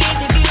easy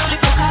breezy,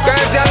 beautiful cover.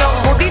 Girls, you look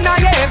good in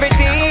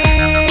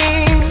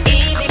everything.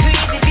 Easy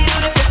breezy,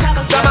 beautiful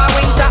cover. Summer,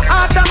 winter,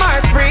 autumn or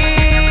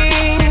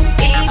spring.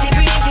 Easy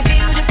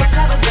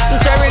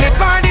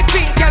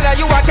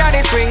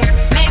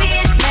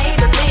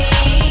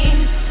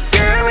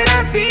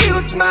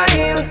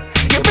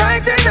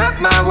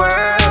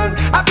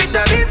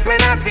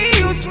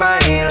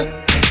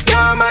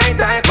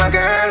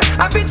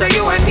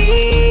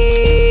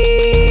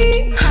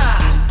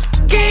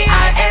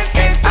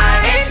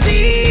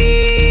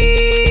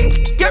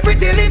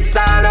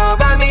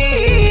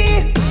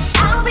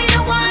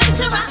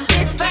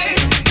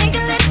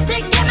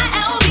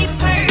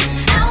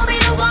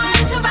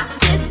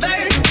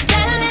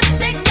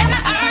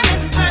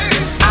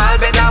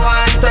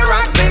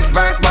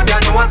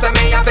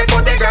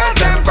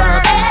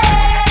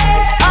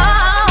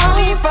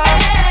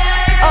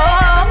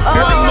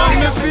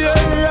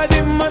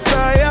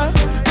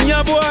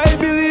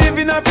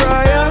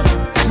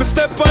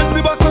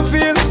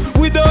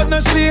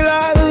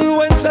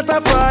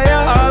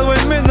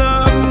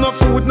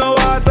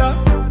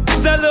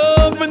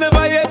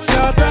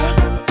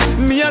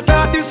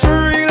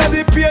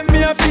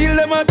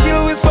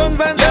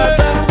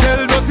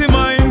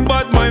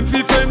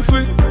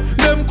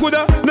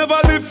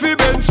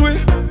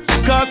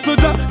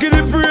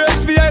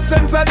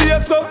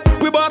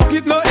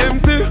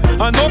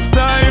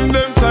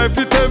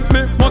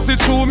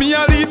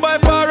by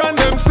far and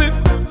them sit.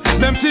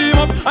 Them team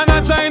up and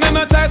I join and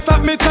I try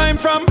stop me time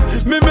from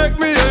me make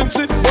me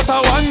entry. But a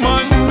one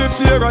man, me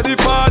fear of the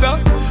father.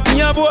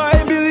 Me a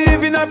boy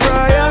believe in a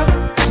prayer.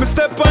 Me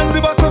step on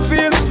the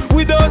battlefield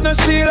without no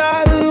shield.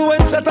 All when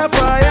shot a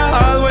fire.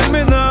 All when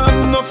me nah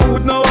no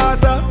food, no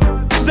water.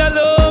 Jah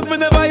love me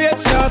never yet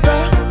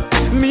shatter.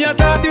 Me a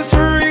thought this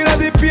for real.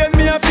 The pain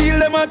me a feel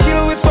them a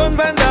kill with sons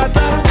and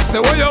daughters. Say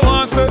what you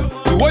want, say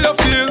do what you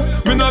feel.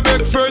 Me no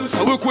beg friends,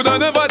 so we coulda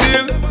never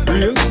deal.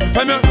 Real,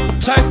 when me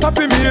try stop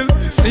him heal.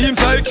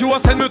 Seems like you a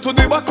send me to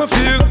the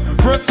battlefield.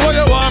 Press what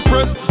you want,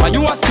 press, and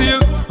you a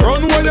steal.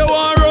 Run what you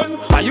want, run,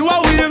 and you a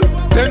wheel.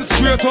 Then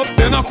straight up,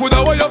 then I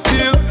coulda what you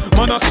feel.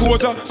 Man a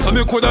soldier, so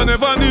me coulda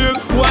never kneel.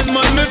 One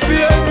man me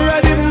fear,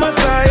 ready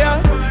Messiah.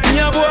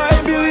 Me a boy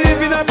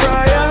believe in a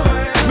prayer.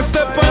 Me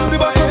step on the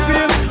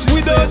battlefield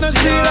without no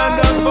shield and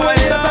down for when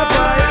shot a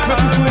fire. Me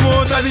come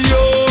out of the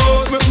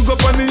house, me cook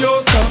up on the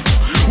house top.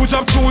 We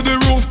jump through the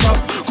rooftop,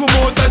 come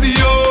out of the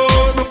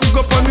house, me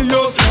cook up on the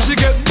house. She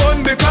get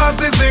bun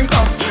because they sing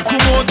hot.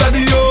 Come out of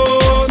the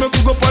house, me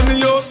cook up on the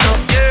house top.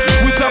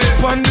 We jump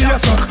on the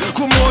sock,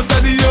 come out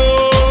of the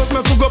house, me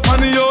cook up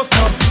on the house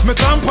top. Me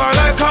tamper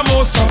like a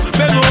mouse top.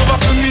 Bend over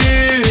for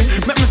me,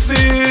 make me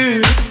see.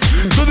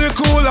 Do the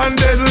cool and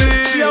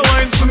deadly. She a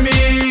wine for me,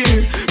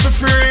 for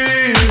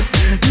free.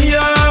 Me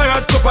a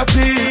hot cup of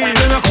tea.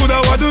 Then I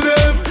coulda what do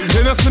them.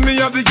 Then I see me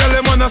have the girl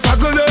them and I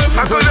saggle them.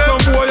 When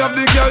some boy have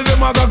the girl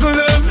them I goggle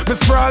them. Me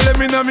sprawl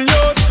them inna me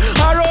house.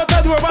 I wrote a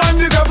door and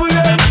the gobble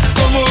them.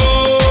 Come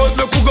out,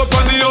 me cook up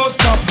on the house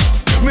top.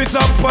 Me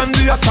chop on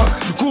the sock.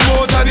 Come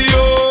out of the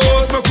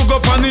house, me cook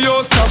up on the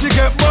house top. She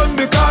get bun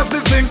because the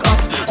sink hot.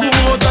 Come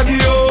out of the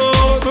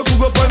house, me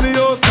cook up on the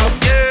house top.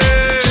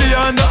 She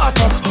on the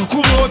attack.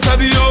 Come out of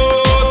the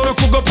house, me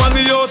cook up on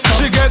the house.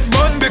 She get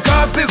bun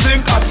because the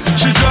zinc hot.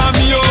 She draw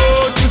me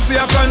out, you see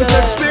a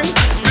contesting.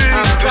 She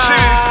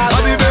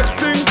are the best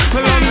thing.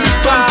 Long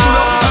distance to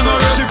love, and now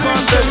she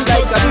contest.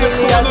 Like a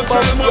million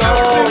bucks,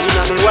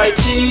 yo. In white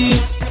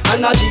tees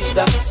and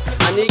Adidas,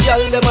 and the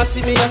girl them a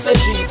see me and say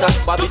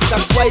Jesus. Bobby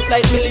socks white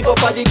like me live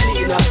up at the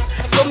cleaners.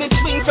 So me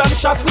swing from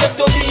Shockwave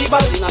to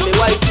Divas in me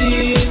white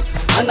tees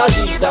and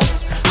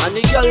Adidas, and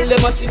the girl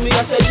them a see me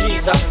and say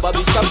Jesus.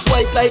 Bobby socks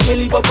white like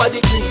me live up at the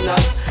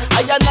cleaners.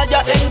 I and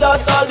Nadia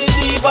endorse all the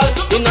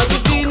divas. Inna the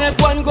V-neck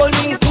one go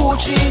link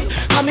Gucci,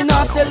 and me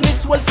nah sell me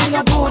soul for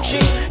no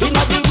Gucci. Inna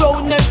the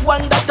round neck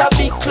one that a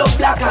big club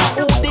blacker.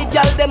 Who the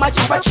girl them a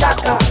keep a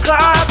chaka.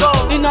 Cargo.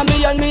 Inna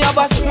me and me have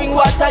a spring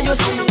water you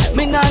see.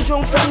 Me nah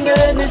drunk from the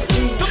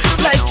Hennessy.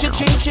 Like you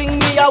ching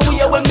me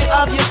away when me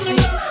have you see.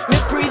 Me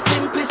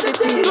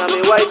pre-simplicity. Inna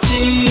me white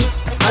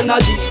tees and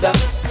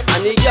Adidas,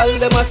 and the girl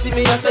them a see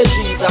me and say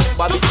Jesus.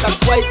 Bobby socks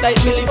white like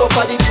me live up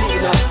at the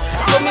cleaners.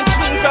 So me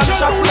swing from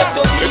Shockwave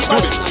to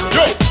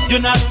Divas. You're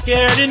not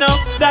scared enough,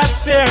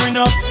 that's fair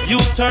enough. You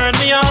turn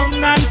me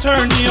on and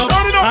turn me up.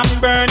 I'm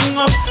burning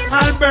up,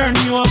 I'll burn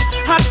you up.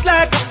 Hot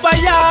like a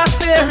fire,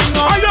 searing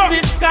up.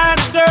 This kind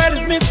of girl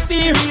is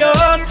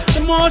mysterious.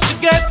 The more she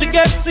get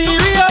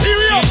serious.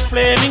 She's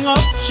flaming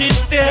up, she's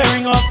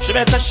staring up. She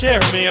better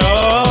share me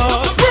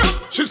up.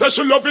 She says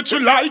she love it, she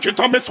like it.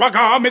 And me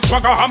swagger, me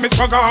swagger, me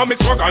swagger, me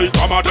swagger it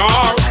on my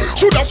door.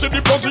 Shoulda see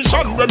the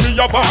position when me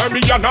have her, me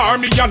and her,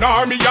 me and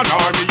her, me and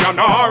her, me and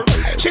her.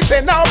 She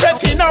say now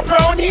Betty not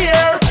brown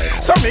here,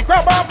 so me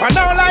grab up and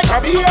down like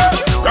a beer.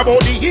 Grab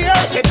out the ear,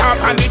 sit up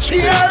on the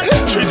chair.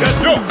 She get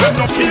yo, them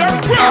no care.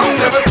 I'm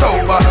never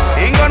sober,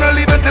 ain't gonna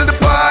leave until the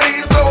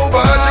party's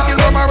over.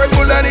 Drinking on my Red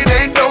Bull and it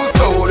ain't no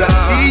soda.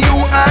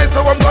 DUI,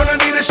 so I'm gonna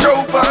need a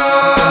chauffeur.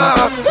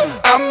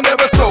 I'm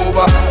never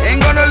sober, ain't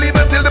gonna leave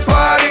until the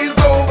party's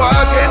over.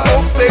 Can't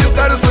hope stays,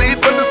 gotta sleep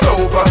on the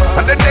sofa.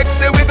 And the next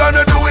day we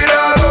gonna do it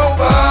all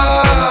over.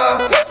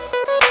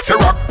 Say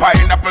rock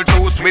pineapple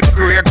juice with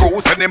grey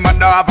goose, and them a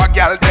have a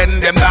gal, then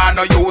them nah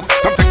no use.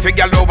 Some sexy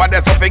gal over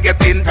there so they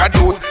get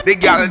introduced. The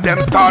gal them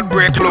start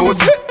break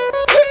loose.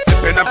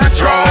 Sipping up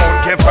Patron,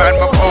 can't find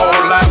my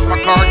phone. Lost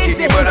my car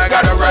key, but I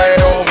gotta ride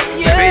home.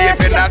 Baby,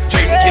 if you're not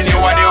drinking, you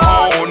on your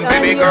own.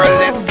 Baby girl,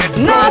 let's get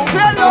stoned. No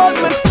sell out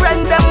my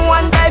friend, them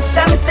wonder if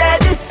them say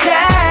the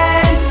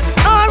same,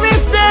 or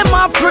if them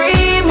a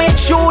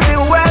premature, the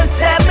world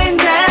say me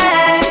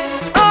name,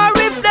 or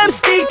if them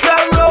stick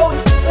around,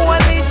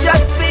 only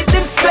just be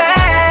the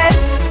fan.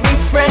 Me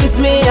friends,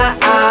 me I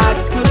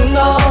ask to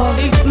know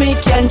if me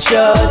can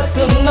trust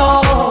to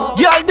know.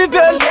 Girl, the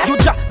girl, you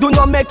just do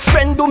not make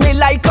friend, do me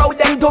like how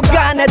them do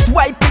garnet.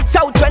 Wipe it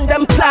out when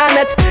them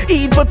planet.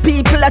 Evil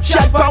people a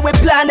chat for we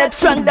planet.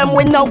 Friend them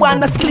we no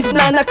wanna spliff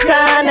nana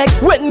chronic.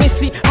 When me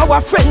see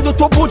our friend do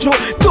to bujo,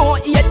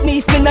 don't hate me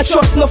if me not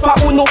trust no for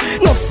uno.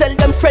 No sell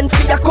them friend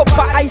for a cup of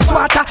ice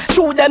water.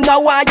 Show them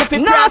now why you fi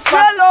prosper. Now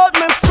sell out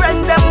me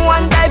friend, them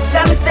wonder if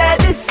them say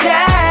the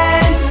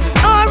same,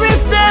 or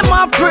if them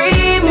a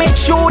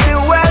premature, the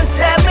world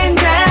say me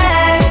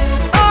name,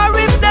 or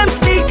if them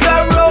stick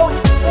around,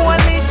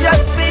 only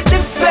just be the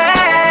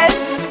fan.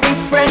 Me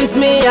friends,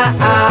 me I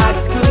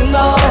ask to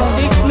know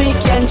if me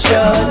can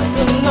trust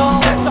to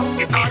know.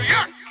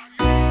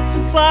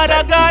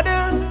 Father God,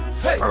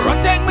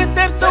 protect me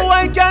steps so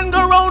I can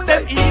go round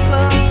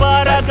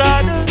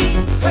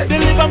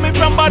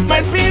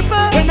bad man people.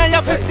 When I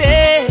have to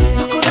say,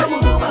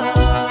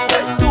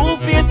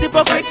 two-faced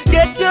hypocrite,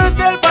 get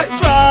yourself a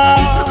straw.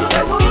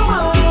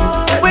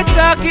 We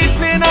talking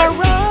plain and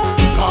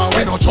raw.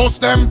 We no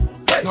trust them,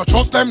 no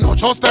trust them, no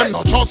trust them,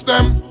 no trust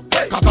them.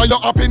 Cause all your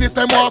happiness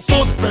them was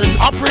suspend.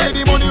 I pray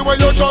the money where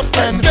you just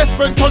spend. Best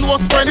friend turn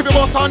was friend if you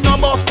boss and no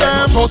bust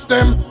them. No trust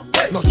them,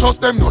 no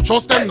trust them, no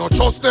trust them, no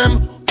trust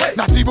them.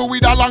 Not even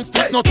with a long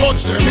stick, no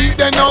touch them. See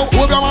them now,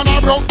 hope your man I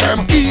broke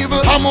them.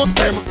 Evil, I must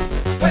them.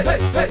 Hey, hey,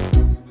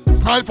 hey.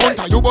 Smile front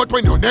of you, but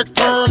when your neck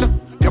turn,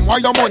 them why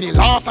your money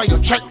lost and your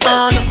check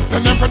burn.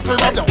 Send them friend free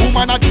rob the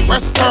woman at the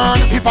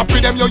western. If I free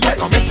them, you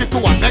can make it to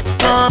a next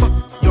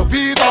term. Your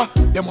visa,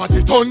 them want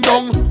it turned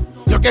down.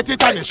 You get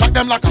it and you shot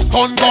them like a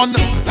stun gun.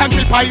 Time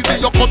for pies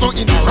your cousin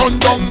in a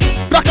rundown.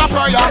 Black a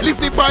prayer, lift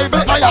the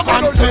Bible higher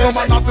and say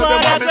man I say them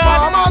want the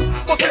farmers.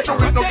 Must it you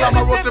with no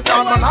glamorous if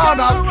and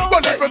bananas.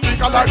 But if you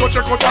think I like go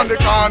check out on the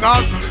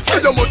corners.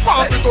 See you much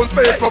want it on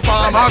stage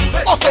performers.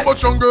 Also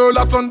much young girl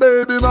that on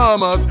baby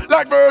mamas.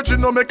 Like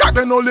Virgin no make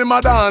again only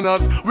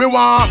Madanas. We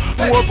want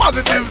more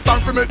positive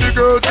song for make the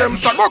girls them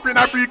strong. More Queen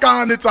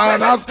Africa and it's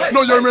honors.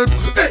 No you me,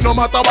 it no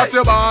matter what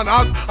your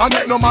banners. And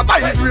it no matter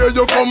is where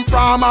you come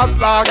from as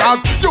long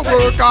as you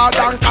work hard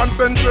and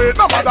concentrate.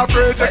 No matter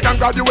afraid you can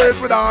graduate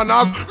with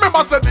honors. Remember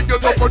said the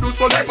girls don't produce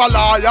only for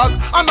liars.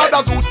 And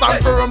others who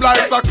stand firm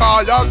like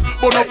Zacchaeus.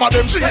 But enough of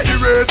them cheat the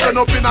race and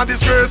up in a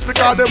disgrace.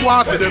 Because them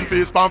want see them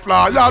face pan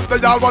flyers.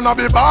 They all wanna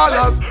be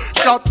ballers,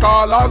 shot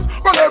callers.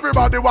 But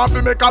everybody want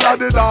to make all of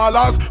the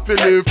dollars. Fi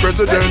live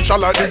presidential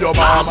like the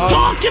Obamas.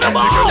 Talking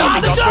about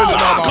the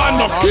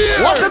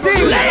what the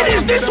deal?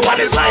 Ladies, this one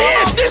is a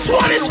hit. This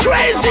one is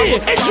crazy.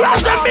 It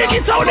drives and make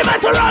it all the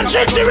veteran.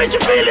 Shakes your rich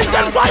feelings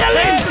and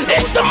violence.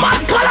 It's the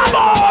mad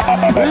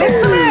collabo.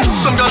 Listen it.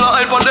 Some gyal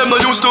a hype on them no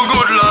used to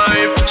good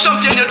life.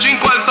 Champagne you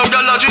drink while some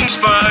gyal a drink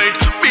Sprite.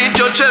 Beat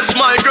your chest,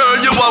 my girl,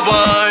 you a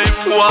vibe.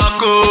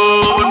 Walk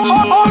out.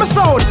 Oh, my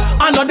sound.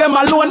 I know them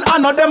alone. I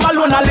know them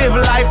alone. I live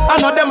life. I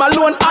know them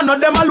alone. I know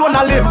them alone.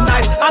 I live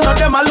nice. I know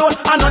them alone.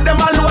 I know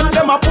them alone.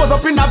 Them a pose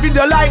up in a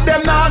video like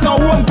them now no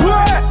home.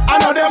 I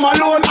know them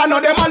alone. I know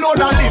them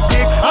alone. I live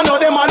big. I know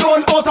them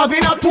alone. House have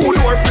in a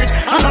 2-door fridge.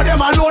 I know them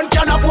alone.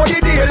 Can afford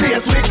the daily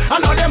week. I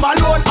know them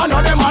alone. I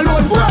know them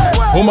alone.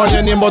 Woman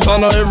your name but I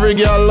know every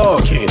girl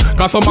lucky.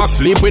 Cause some a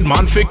sleep with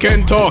man fi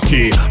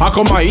Kentucky. I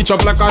come a each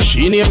up like a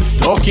she named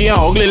Stucky. And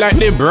ugly like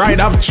the bride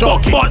of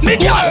Chucky. But me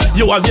girl,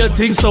 you have your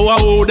things so I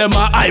hold them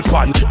a hype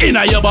on.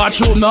 Inna your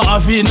bathroom no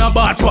have in a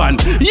bath pan.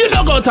 You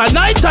no go to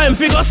night time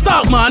figure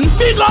stop man.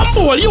 Big and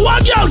bold, you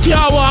a girl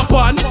can't walk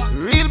on.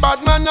 Real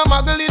bad man no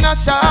muggle in a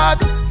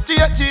shots.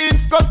 Straight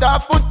jeans, cut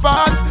off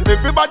footpaths.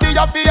 Everybody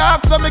have the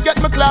axe when me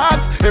get my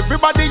clocks.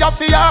 Everybody have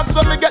the axe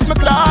when me get my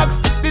clocks.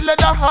 The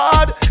leather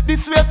hard, the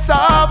sweat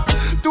soft.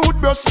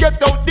 Toothbrush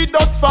get out the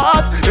dust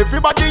fast.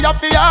 Everybody have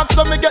the axe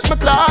when me get my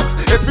clocks.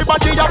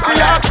 Everybody have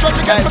the axe when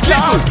me get my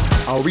clocks.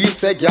 And we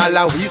say gyal,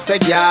 and we say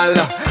gyal,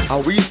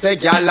 and we say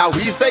gyal, and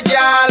we say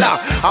gyal,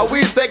 and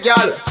we say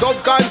gyal.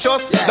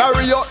 Subconscious,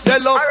 Dario, they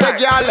love say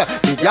gyal.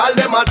 The gyal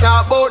them a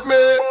talk about me.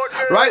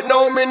 Right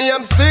now me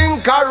name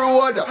Stinker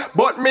Road,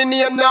 but me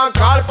name now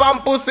call pan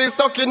pussy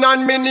sucking,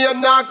 and me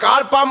name now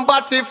call pan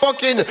body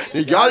fucking.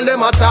 The gyal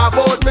them a talk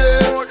about me.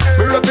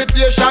 Me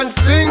reputation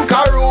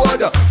Stinker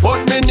Road, but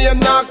me name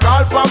now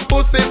call pan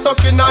pussy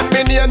sucking, and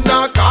me name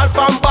now call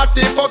pan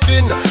body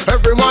fucking.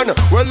 Every man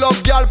will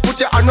love gyal, put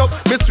your hand up.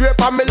 Me swear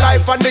for me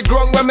life on the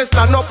ground when me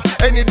stand up.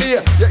 Any day,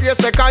 you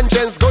say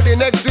conscience go the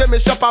next way. Me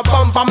shop a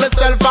bump on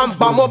myself and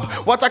bam up.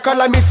 What a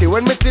calamity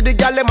when me see the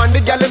gyal them and the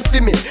gyal them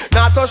see me.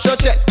 Now touch your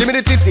chest, give me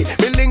the titty.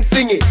 Me link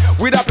sing it.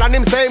 With a plan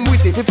him same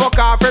witty. If you fuck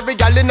off every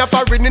gyal in a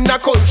foreign in a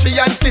country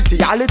and city.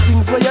 All the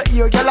things where you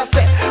hear gyal a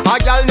say, a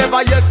gyal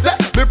never yet say.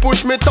 Me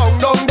push me tongue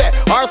down there,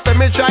 or say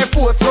me try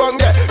force wrong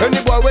there. Any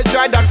boy we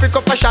try that pick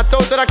up a shot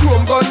out of the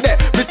chrome gun there.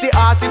 Me see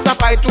artists a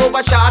fight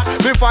over shot.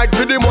 Me fight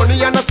for the money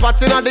and a spot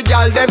in a the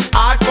gyal them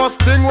hard.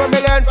 First thing when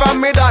me learn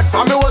from me dad,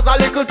 from me was a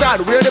little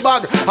tad. Wear the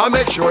bag, I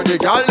make sure the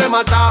gyal them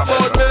a talk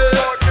about me.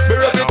 Me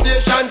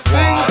reputation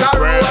Stinker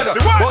Road,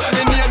 but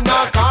me name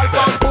now call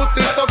from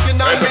pussy sucking,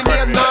 and me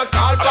name now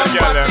call from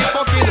body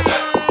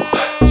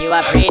fucking. You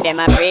a free,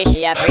 them a free,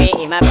 she a free,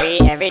 him a free.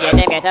 Every day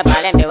them get up,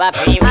 all them do a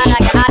free. All I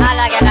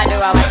get a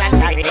do a watch and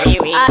chat with the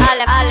wee. All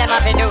them a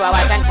fi do a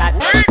watch and chat.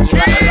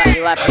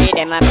 You a free,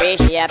 them a free,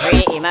 she a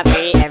free, him a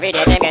free. Every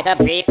day them get up,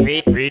 free.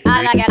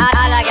 All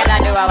I get a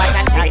do a watch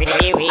and chat with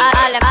the wee.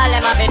 All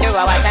them a fi do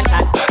a watch and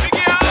chat.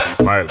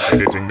 Smile for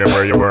the thing them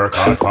where you work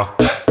hard for.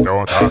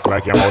 Don't talk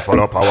like your mouth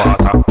full up of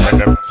water. When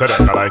them say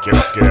them not like you,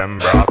 no skin them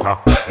brata.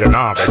 You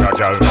nah beg a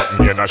girl,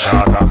 nothing you no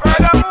shatter.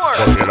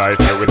 But your life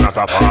you is not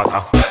a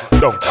parter.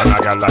 Don't want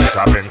a girl like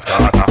a Benz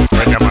Carter.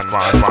 When your man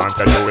want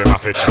tell you him a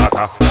fit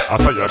charter. I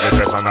saw you get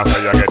this and I saw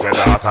you get a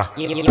daughter.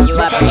 You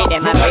a free,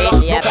 them a free,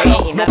 she a free,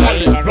 him a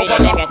free. Every day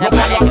them get up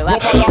and them do a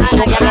free. All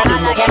I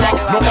get a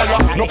do a watch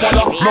and chat with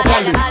the wee.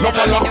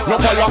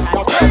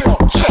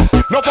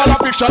 No follow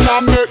fiction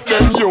and make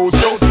them use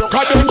you.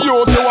 Cause them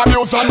use you,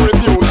 abuse and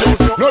refuse you.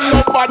 No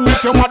love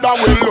badness, your mother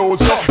will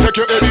lose you. Take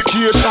your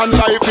education,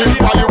 life is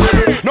valuable.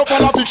 No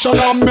follow fiction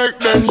and make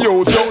them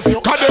use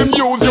you. Cause them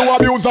use you,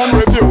 abuse and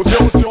refuse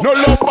you. No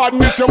love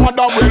badness, your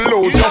mother will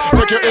lose you.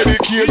 Take your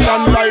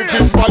education, life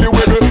is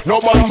valuable. No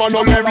bad man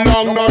no live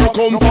long nor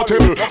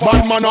comfortable.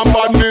 Bad man and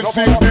badness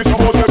is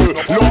disposable.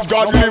 Love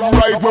God, live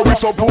right where we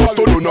supposed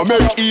to do. No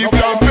make evil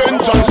and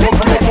vengeance come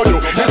close for you.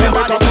 Move your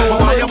body,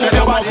 move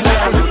your body,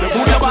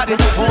 move your body,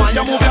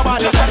 move your body,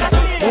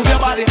 move your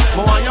body,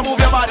 move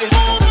your body.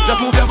 Just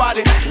move your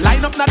body,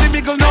 line up, not the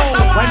middle, no.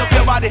 Wind up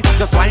your body,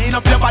 just wind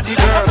up your body,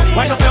 girl.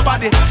 Wind up your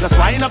body, just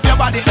wind up your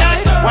body,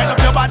 wind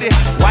up your body,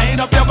 wind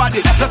up your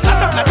body. Just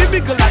stand up, not the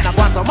middle, and I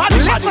want somebody.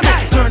 Listen,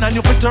 turn and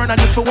you for turn and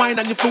you for wine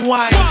and you for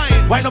wine.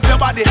 Wind up your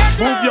body,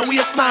 move your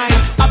waistline.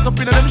 Hot up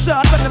in them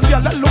shots and them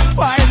girl that look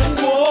fine.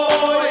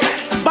 Boy,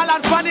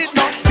 balance on it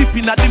now. Dip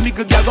in at the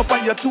middle, girl, go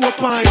on your two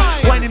pine.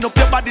 Winding up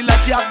your body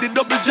like you have the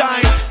double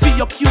giant.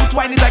 Feel your cute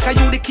wine is like a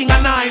you the king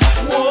of nine.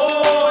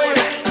 Boy,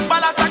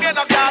 balance again,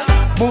 girl.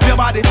 Move your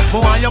body,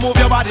 move on, you move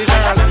your body,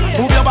 girl.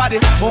 Move your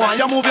body, move on,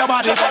 you move your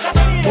body.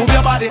 Move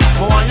your body,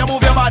 move on, you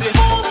move your body.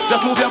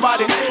 Just move your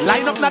body,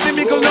 line up, not the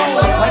middle, no.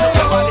 Line up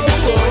your body.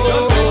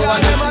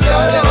 I just the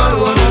girl them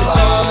alone,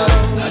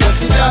 I just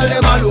the girl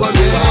them alone,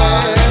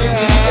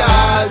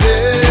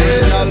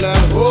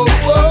 oh,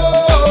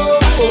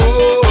 oh,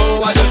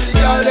 oh, I just the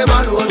girl them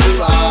alone,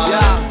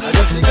 I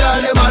just the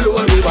girl them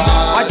alone,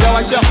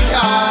 watch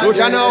out. Look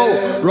at now.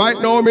 Right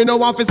now, me no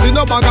want to see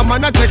no bag of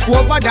man a take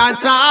over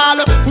dancehall.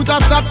 Put a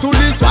stop to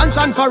this once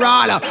and for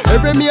all.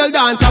 Every male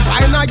dancer,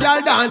 find a girl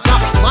dancer.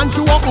 Man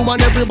to a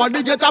woman,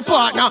 everybody get a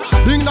partner.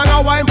 Ding dong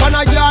a wine pan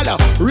a girl,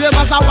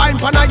 ravers a wine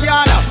pan a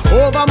girl.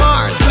 Over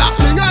Mars, black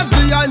as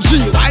D and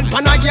G, wine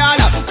pan a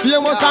girl.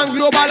 Famous and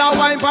global a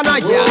wine pan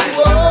a girl.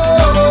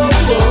 Oh,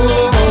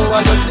 oh, oh, I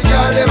just the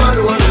girl them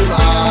alone,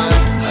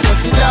 I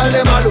just the girl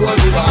them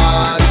alone,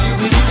 give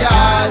me the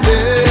girl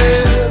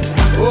them.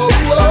 Oh,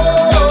 oh,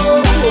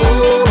 oh,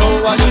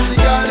 oh, I just the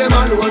girl them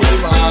alone,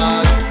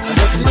 I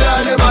just the girl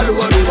them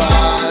alone,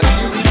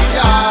 give me the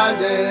girl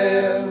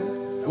them.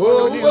 Oh,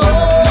 oh,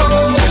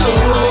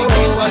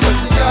 oh, I just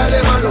the girl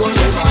them alone, I just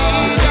the girl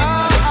them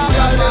alone.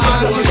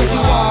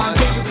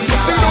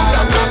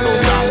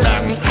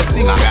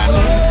 Sing again.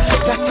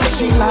 That's how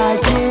she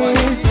like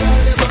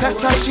it.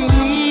 That's how she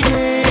need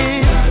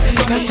it.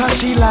 That's how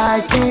she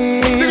like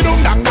it.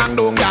 Dang dang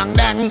dang dang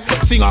dang.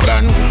 Sing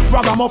again.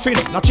 Ragamuffin,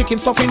 not chicken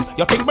stuffing.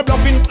 You think me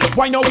bluffing?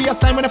 Why no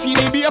waistline when I feel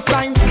the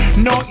baseline?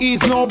 No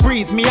ease, no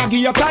breeze. Me I give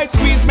you tight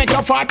squeeze, make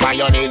you fart by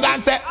your knees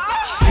and say.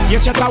 You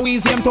just a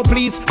wheeze him to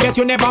please, bet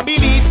you never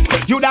believe.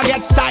 You da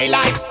get style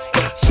like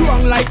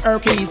strong like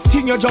Hercules.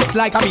 Sting you just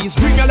like a beast,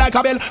 ring you like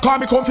a bell. Call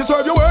me come fi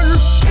serve you well.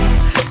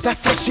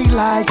 That's how she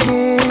like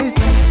it.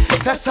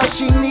 That's how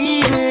she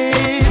need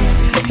it.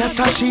 That's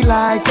how she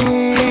like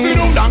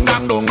it. Dang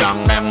dang dang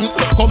dang dang.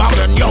 Come out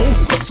then yo.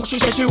 So she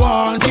said she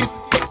want it.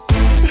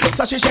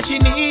 So she said she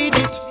need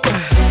it.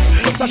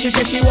 So she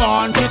said she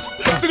want it.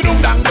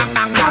 Dang dang dang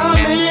dang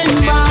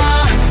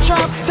dang.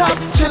 Drop top,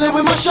 chillin'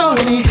 with my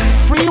shorty.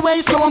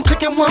 Freeway, so I'm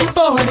clicking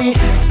 140.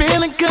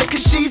 Feeling good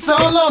cause she's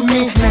all on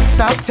me. Next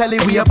stop, telly,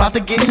 we about to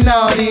get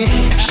naughty.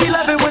 She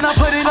love it when I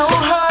put it on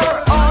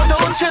her.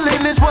 Although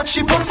chillin' is what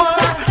she prefer.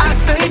 I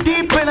stay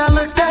deep and I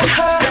looked at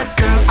her. Said,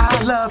 girl,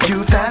 I love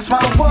you, that's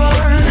my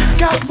word.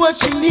 Got what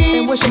she needs,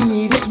 and what she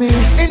needs is me.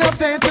 In her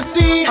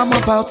fantasy, I'm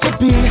about to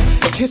be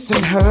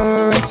kissing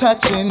her and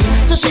touching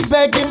till she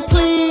begging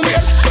please.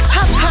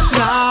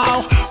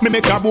 Now, me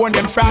make her bone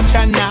them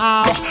fracture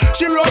now.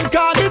 She run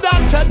call the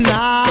doctor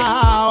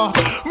now.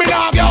 Me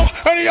dog yo,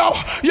 and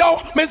yo,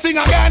 me sing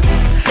again.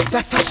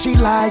 That's how she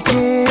like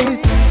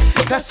it.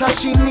 That's how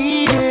she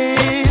need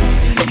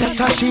it. That's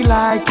how she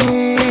like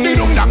it.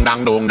 Dang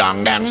dang dang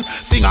dang dang.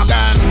 Sing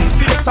again.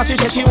 So she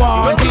said she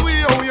want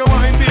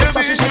it.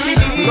 So she said she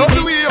need it. Love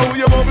the way how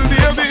you bubble,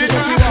 baby.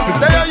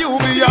 Say you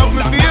be have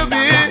me,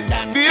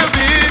 baby.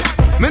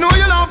 Me know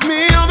you love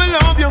me, and me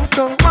love you.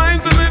 So wine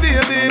for me,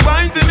 baby.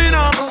 Wine for me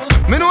now.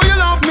 Me know you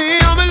love me,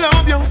 and me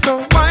love you.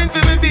 So wine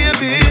for me,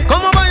 baby.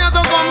 Come over here,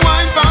 so come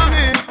wine for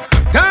me.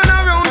 Turn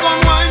around,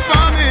 come wine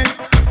for me.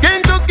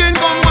 Skin to skin,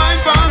 come wine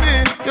for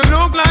me. You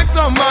look like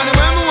somebody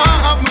when me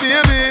want have me,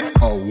 baby.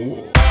 Oh.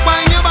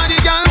 Wine your body,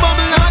 girl,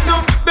 bubble hot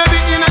now. Baby,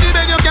 inna the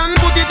bed you can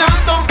put it on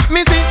so.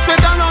 Me see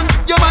sweat and run.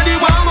 Your body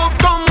warm up,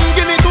 come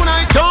give me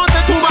tonight. Don't say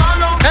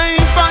tomorrow. Hey,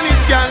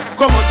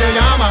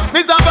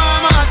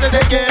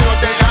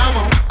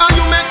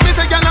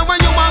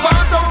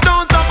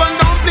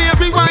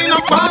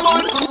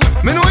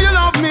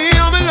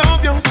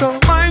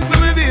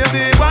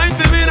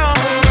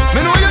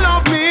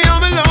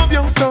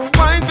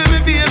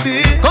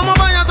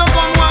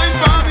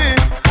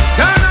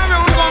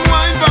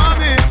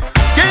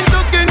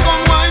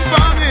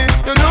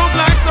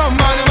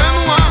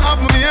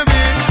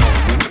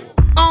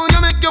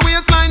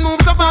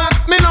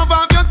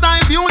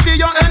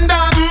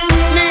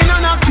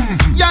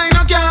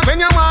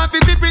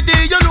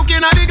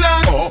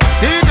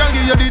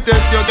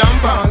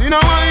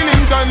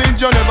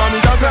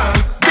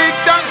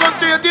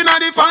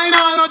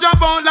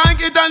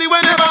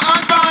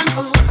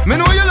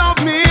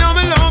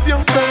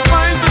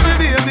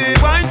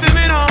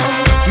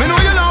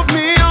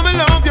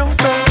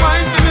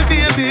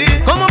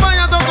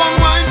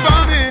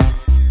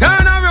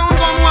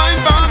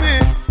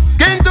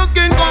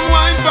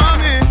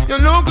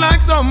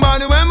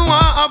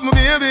 have my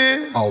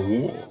baby.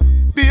 Oh.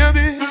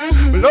 Baby,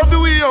 me love the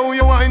way how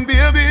you wine,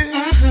 baby.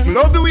 Me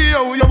love the way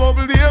how you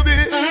bubble,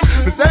 baby.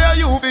 Me say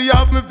you fi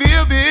have me,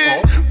 baby,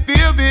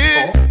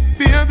 baby,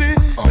 baby.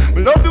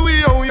 Me love the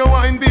way how you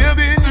wine,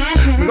 baby.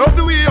 Me love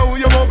the way how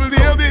you bubble,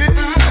 baby.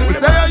 Me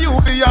say you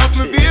fi have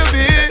me,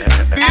 baby,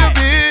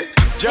 baby.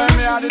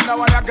 Jeremy, I didn't know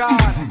what you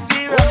got.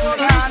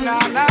 Seriously,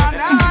 nah.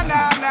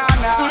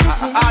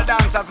 All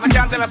dancers, me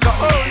can't tell us so.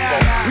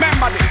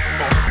 Remember this,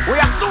 we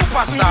are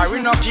superstar, we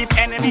no keep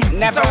enemy.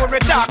 Never so we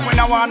talk, we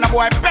no want no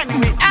boy penny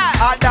me.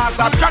 All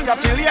dancers,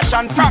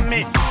 congratulations from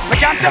me. Me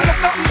can't tell us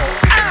something.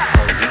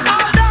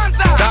 All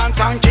dancers,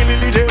 dance and kill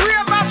it.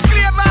 Ravers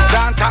flavor,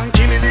 dance and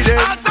kill it.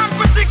 All songs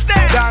for 6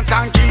 days, dance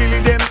and kill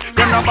it.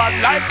 Them no bad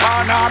like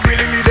Pana,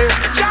 Billy Lee.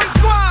 Jam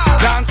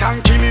Squad, dance and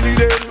kill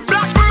it.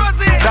 Black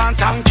Rosy,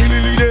 dance and kill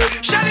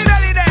it. Shelly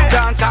Belly Day,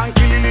 dance and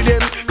kill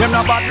it. Them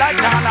no bad like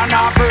Tana,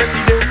 na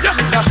Percy Day. You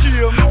should have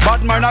shame,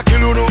 bad man a kill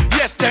you no.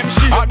 Yes, them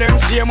shame, and them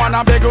same man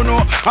a beg you no.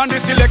 And the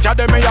selector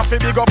them may have to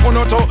big up on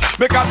you too.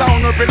 Because I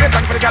wanna play this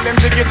and for the girl them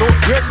check it too.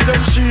 Yes,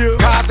 them shame,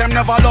 cause them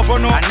never love you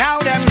no. And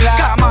now them glad,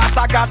 come on,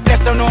 so God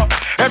bless you no.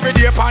 Every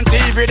day on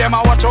TV them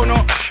a watch you no.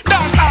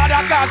 Dance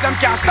harder cause them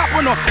can't stop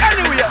you no.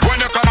 Anyway, when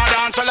you come a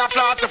dance, all a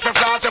floss, if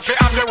you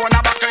have the one a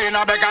back in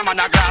a beg a man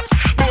a glass.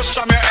 Push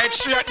from your head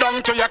straight down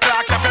to your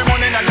clocks. If you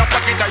money in your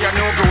pocket or your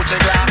new Gucci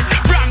glass.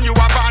 Brand you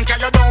a van cause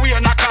you don't wear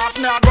no calf.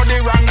 Now go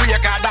the wrong way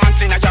cause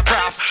dancing at your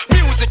craft.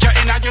 Music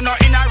you know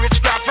in a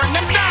rich craft. From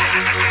them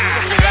time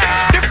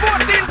the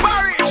 14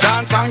 parish,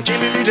 dance and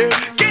kill it.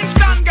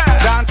 Kingston girl,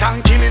 dance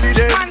and kill it.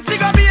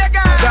 Montego Bay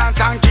girl,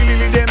 dance and kill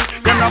it.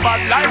 Them no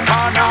bad like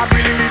Pana,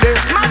 Billy Lee.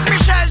 Matt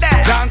Michelle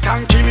there, dance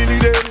and kill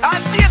it.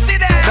 And Stacy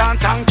there,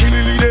 dance and kill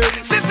it.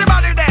 Sissy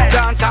Body there,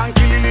 dance and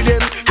kill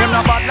it. Them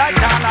no bad like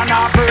Tana,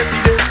 na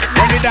Percy there.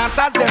 When the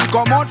dancers them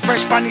come out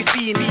fresh pan the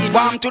scene,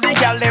 warm to the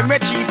girl them we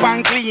cheap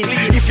and clean.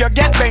 If you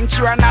get bench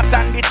you are not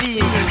on the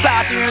team.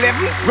 Starting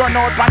 11, run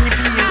out pan the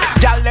field.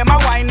 Girl them a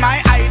wine,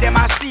 my eye them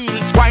a steal.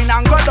 Wine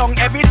and go down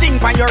everything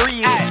pan your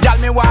reel. Girl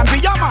me want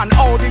be your man,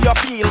 how do you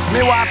feel?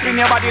 Me want spin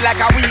your body like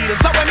a wheel.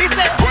 So when me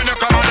say, when you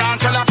come and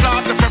dance, you'll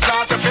floss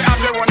if you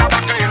have the one a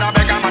back in a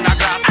beg a man a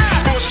glass.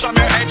 Push from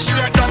your head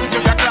straight down to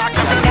your clocks.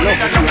 If you money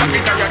that you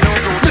pocket or you know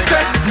go. Me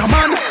say, no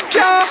man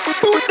can't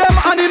put them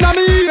hand in a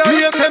me ear.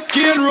 Latest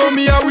skin roll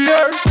me a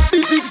wear. The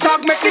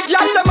zigzag make the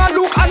gyal them a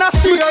look and a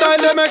steer.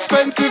 Style them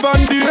expensive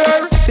and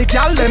dear. The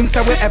gyal them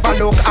say we ever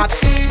look at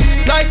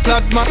like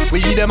plasma, we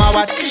them a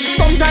watch.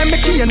 Sometime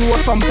me key and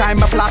sometime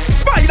me plot.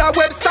 Spider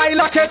web style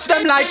I catch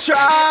them like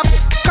trap.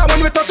 Cause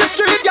when we touch the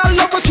street, gyal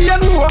love we key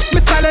and roll. Me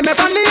style them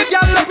ever need,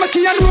 gyal love me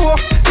key and roll.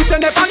 If you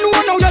never know,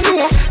 now you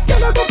know.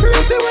 Gyal a go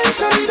crazy when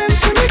time them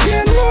see me key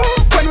and roll.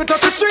 When we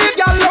touch the street,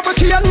 gyal love we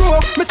key and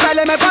roll. Me style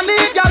them ever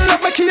need, gyal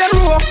love me key and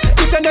roll.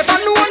 If you never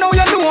know, now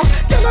you know.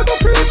 Gyal a go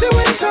crazy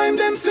when time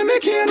them see me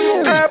key and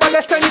roll. Herbal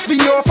essence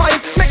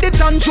VO5, make the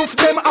dandruff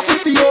them off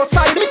stay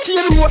outside. Me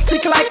key and roll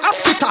sick like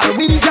hospital.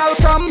 We gyal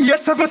from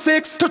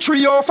 876 to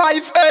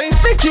 305. Hey,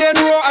 me key and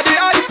roll at the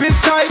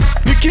hypest type.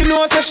 Mickey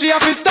knows that she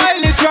have to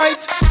style it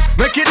right.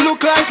 Make it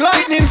look like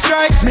lightning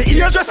strike. Me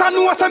eardress and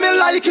know so me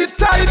like it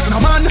tight. No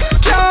man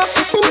can't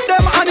put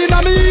them hand in a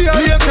me ear.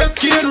 Latest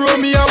skin roll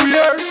me a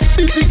wear.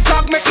 The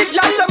zigzag make the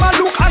gyal them a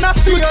look and a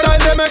steer. Style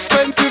them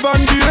expensive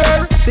and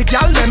dear. The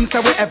gyal them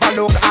say we ever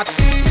look at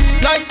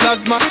like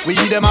plasma, we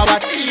them a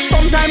watch.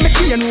 Sometime me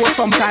key and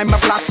sometime me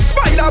plot.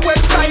 Spider web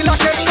style I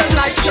catch them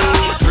like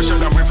shot.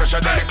 Fresher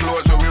than the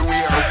clothes that we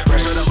wear.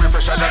 Fresher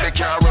than the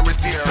car where we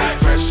steer.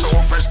 Fresh, so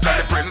fresh than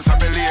the Prince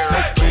of Bel-Air.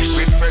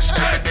 Keep it fresh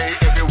every day,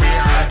 everywhere.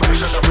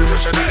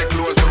 Fresher than the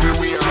clothes that we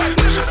wear.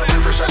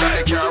 Fresher than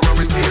the car where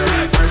we steer.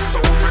 Fresh,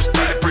 so fresh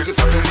than the Prince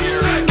of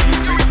Bel-Air.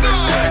 Keep it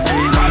fresh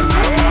every day, 'cause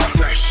I'm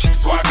fresh.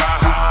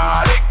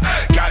 Swagaholic,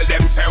 girl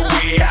them say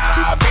we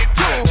have it.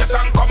 Just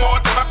come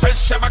out ever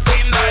fresh, ever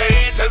clean. The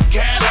haters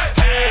can't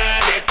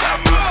stand it.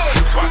 I'm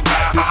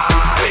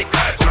swagaholic,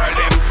 girl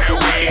them say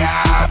we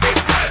have it.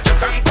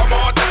 Just come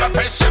out ever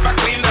fresh, ever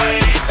clean. The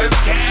haters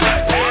can't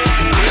stand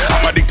it.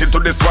 I'm addicted to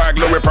the swag,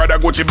 Louis Prada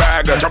Gucci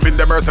bag. Jump in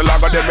the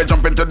Murcielago, then we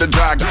jump into the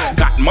drag.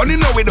 Got money,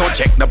 no we don't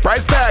check the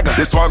price tag.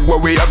 The swag where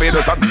we have it,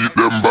 us a beat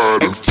them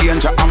bad.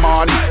 Exchange a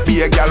money,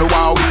 be a gal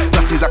wow.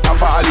 That is a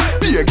Cavalli,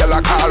 be a gal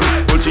a call.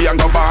 Dolce and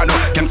Gabbana,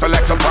 can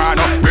select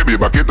soprano. Baby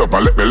back it up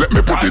and let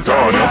me put it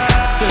on you.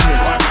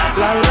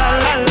 La la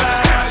la la,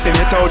 sing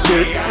it out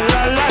kids.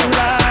 La la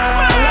la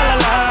la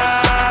la.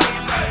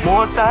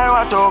 Most I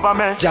watch over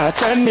me. Just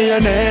send me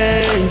an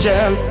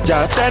angel.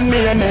 Just send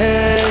me an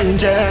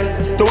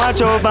angel to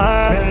watch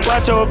over.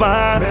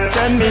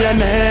 Send me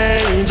an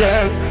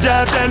angel.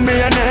 Just send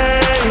me an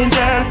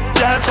angel.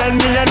 Just send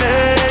me an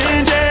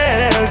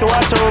angel to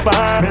watch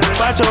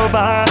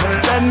over.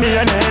 Send me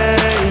an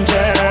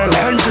angel.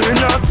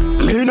 Genius.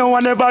 Me no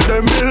one ever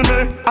them will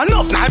me.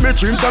 Enough night me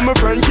dreams and my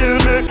friend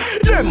kill me.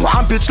 Them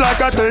one pitch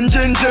like a 10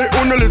 ginger.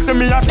 Who no listen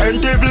me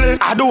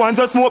attentively. I the ones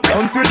that smoke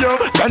blunts with you,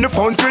 spend the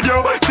funds with you.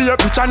 See a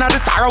picture now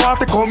the star I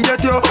want to come get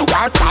you.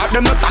 Why start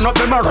them to stand up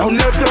them around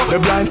left you. The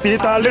blind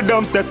seat all the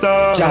dumb say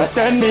so. Just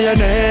send me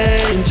an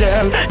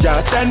angel.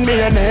 Just send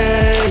me an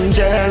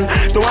angel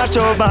to watch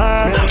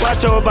over,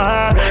 watch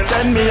over.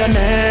 Send me an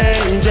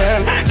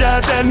angel.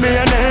 Just send me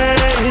an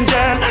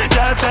angel.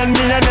 Just send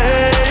me an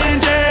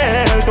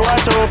angel to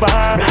watch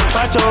over,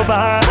 watch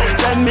over.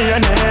 Send me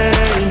an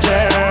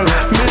angel.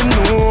 Me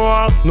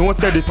no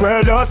say this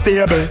world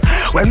unstable.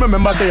 When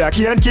remember say I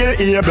can't kill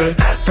Abel.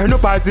 Friend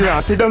up as you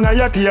and sit down at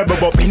your table,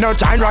 but me no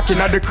giant rocking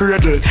at the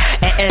cradle.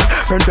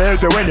 Friend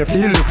help you when you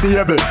feel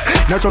disabled.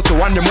 Not just the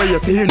one them way you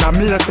see in a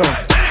meso.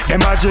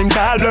 Them a drink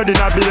all blood in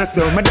a beer,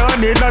 so me don't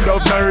need no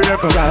dove, no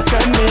rape. Just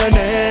send me an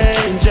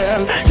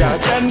angel.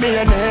 Just send me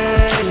an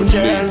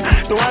angel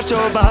to watch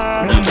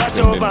over, watch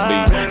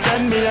over.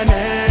 Send me an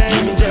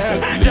angel.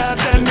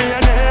 Just send me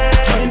an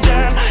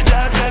angel.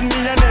 Just send me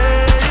an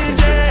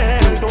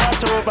angel to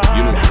watch over,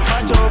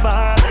 watch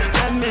over.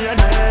 Send me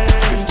an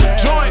angel.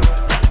 Join.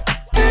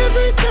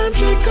 Every time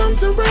she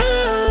comes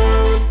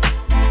around,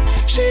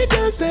 she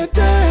does that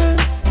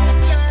dance.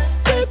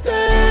 That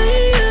dance.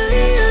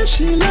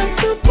 She likes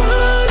to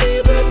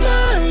party the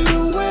night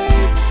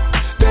away.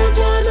 Girls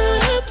wanna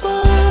have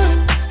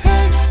fun,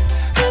 hey,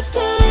 have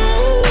fun.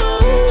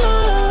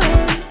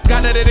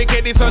 Gotta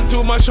dedicate this on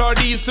to my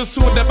shorties to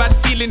soothe the bad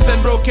feelings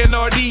and broken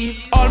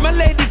ordies. All my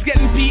ladies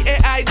getting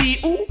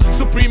PAID. Ooh,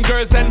 supreme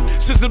girls and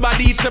sizzle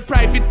body. It's a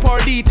private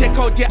party. Take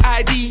out your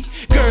ID.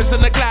 Girls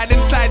on the glide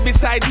and slide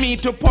beside me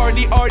to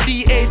party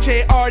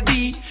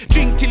RDHARD.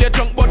 Drink till you're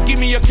drunk, but give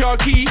me your car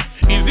key.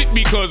 Is it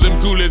because I'm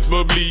cool as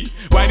bubbly?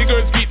 Why the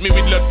girls greet me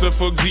with lots of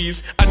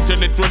fugsies?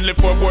 Antoinette run left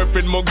for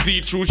boyfriend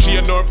Mugsy. True, she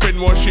and her friend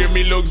won't share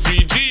me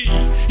luxury. G,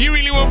 you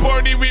really want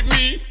party with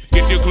me?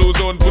 Get your clothes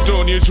on, put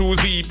on your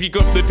shoesy. Pick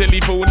up the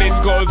telephone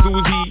and call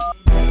Susie.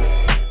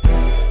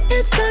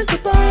 It's time to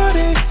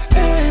party,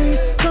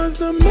 hey, cause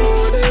the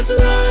mood is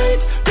right.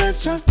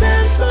 Let's just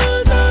dance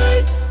all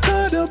night,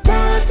 to the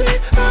party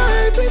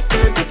hype. It's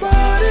time to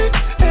party,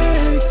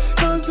 hey,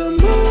 cause the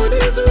mood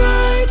is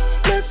right.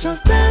 Let's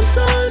just dance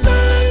all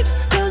night,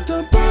 cause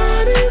the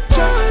party's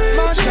hype.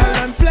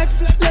 Marshall and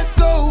Flex, let's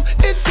go.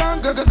 It's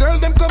on, girl,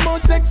 them come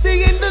out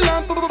sexy in the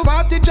lamp.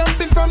 Party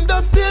jumping from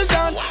dusk till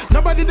dawn.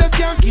 Nobody just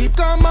can keep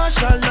calm.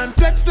 Marshall and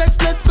Flex,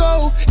 let's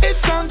go.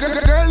 It's on,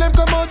 girl, them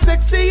come out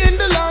sexy in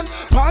the land.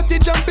 Party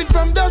jumping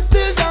from dusk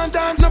till dawn.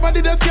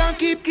 Nobody just can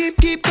keep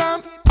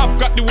calm. I've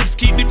got the woods,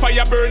 keep the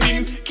fire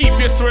burning. Keep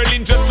you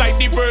swirling just like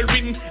the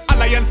whirlwind.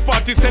 Alliance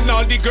party send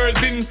all the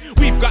girls in.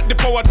 We've got the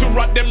power to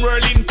rock them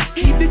whirling.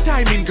 Keep the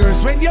timing,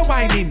 girls, when you're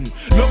whining.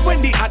 Love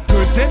when the hot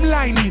girls, them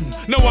lining.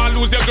 No one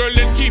lose your girl,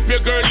 then keep your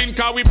girl in.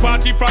 Cause we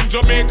party from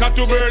Jamaica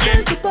to Berlin.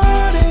 It's time to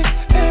party,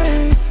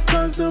 hey,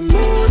 cause the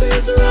mood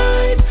is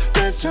right.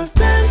 Let's just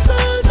dance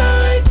all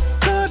night,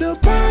 to the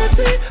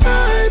party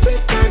hype.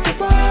 It's time to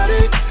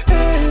party,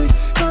 hey,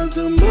 cause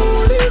the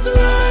mood is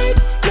right.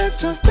 Let's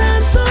just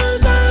dance all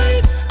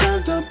night,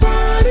 cause the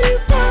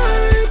party's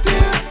hype,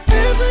 yeah.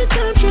 Every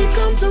time she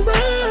comes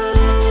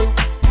around,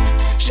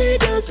 she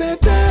does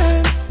that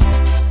dance,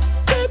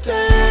 that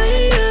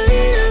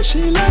dance.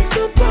 She likes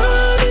to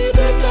party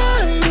the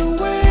night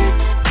away.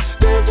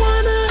 Girls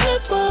wanna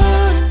have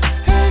fun,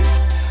 hey,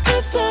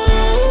 have fun.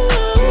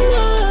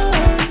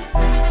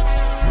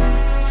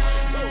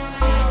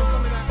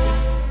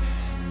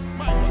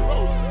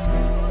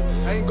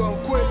 I ain't gonna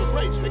quit. The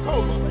race, take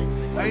over.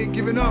 I ain't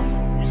giving up.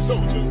 We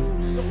soldiers.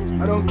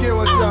 I don't care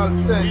what y'all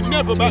say. We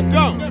never back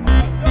down.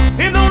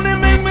 It only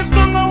make me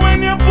stronger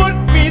when you put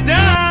me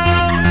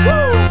down.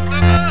 Woo.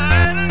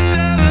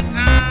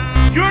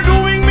 You're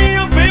doing me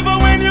a favor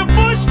when you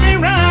push me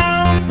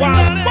round.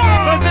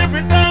 Cause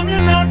every time you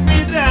knock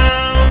me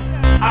down,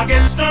 I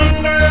get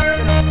stronger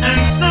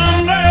and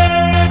stronger.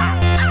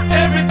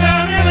 Every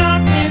time you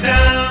knock me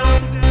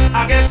down,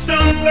 I get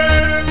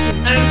stronger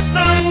and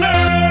stronger.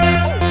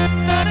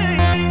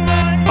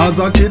 As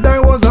a kid I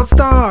was a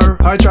star.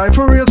 I tried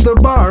to raise the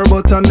bar,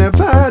 but I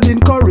never had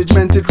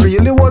encouragement. It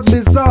really was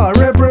bizarre.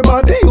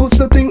 Everybody used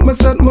to think me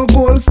set my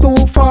goals too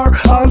far.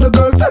 All the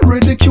girls them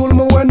ridicule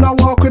me when I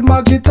walk with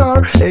my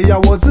guitar. Hey, I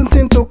wasn't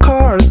into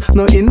cars,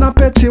 no in a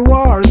petty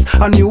wars.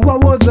 I knew I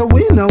was a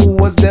winner who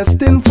was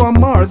destined for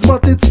Mars.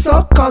 But it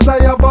sucked cause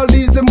I have all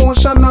these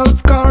emotional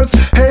scars.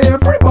 Hey,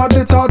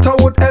 everybody thought I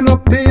would end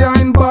up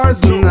behind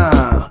bars.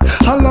 Nah,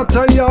 a lot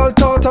of y'all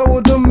thought I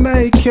wouldn't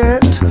make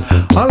it.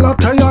 A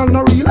lot of y'all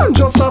not real and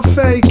just a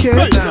fake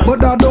it.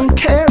 But I don't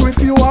care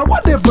if you are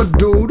whatever,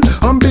 dude.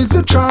 I'm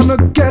busy trying to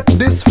get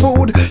this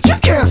food. You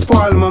can't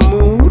spoil my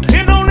mood.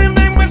 It only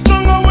make me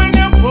stronger when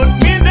you put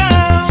me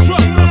down. So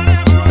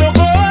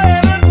go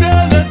ahead and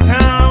tell the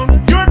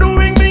town. You're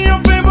doing me a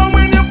favor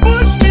when you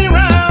push me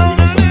round.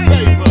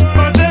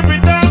 Cause every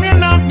time you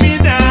knock me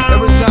down,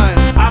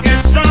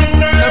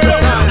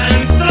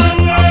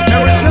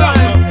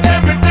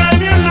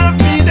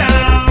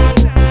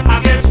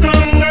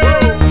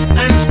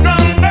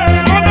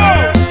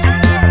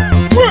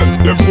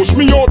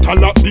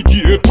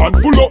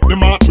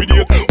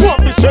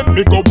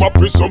 me go a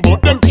prison,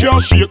 but them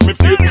can't shake me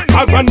feet.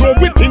 Cause I know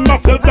within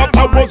myself that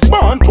I was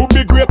born to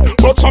be great.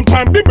 But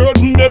sometimes the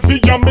burden heavy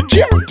and me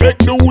can't take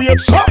the weight.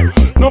 So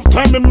enough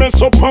time me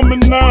mess up and me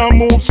now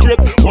move straight.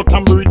 But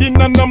I'm reading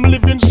and I'm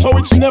living, so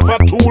it's never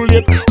too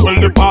late. Well,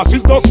 the past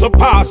is just the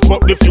past,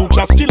 but the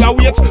future still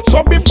awaits.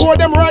 So before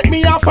them write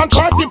me off and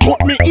try to put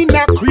me in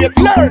a crate,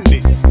 learn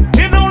this.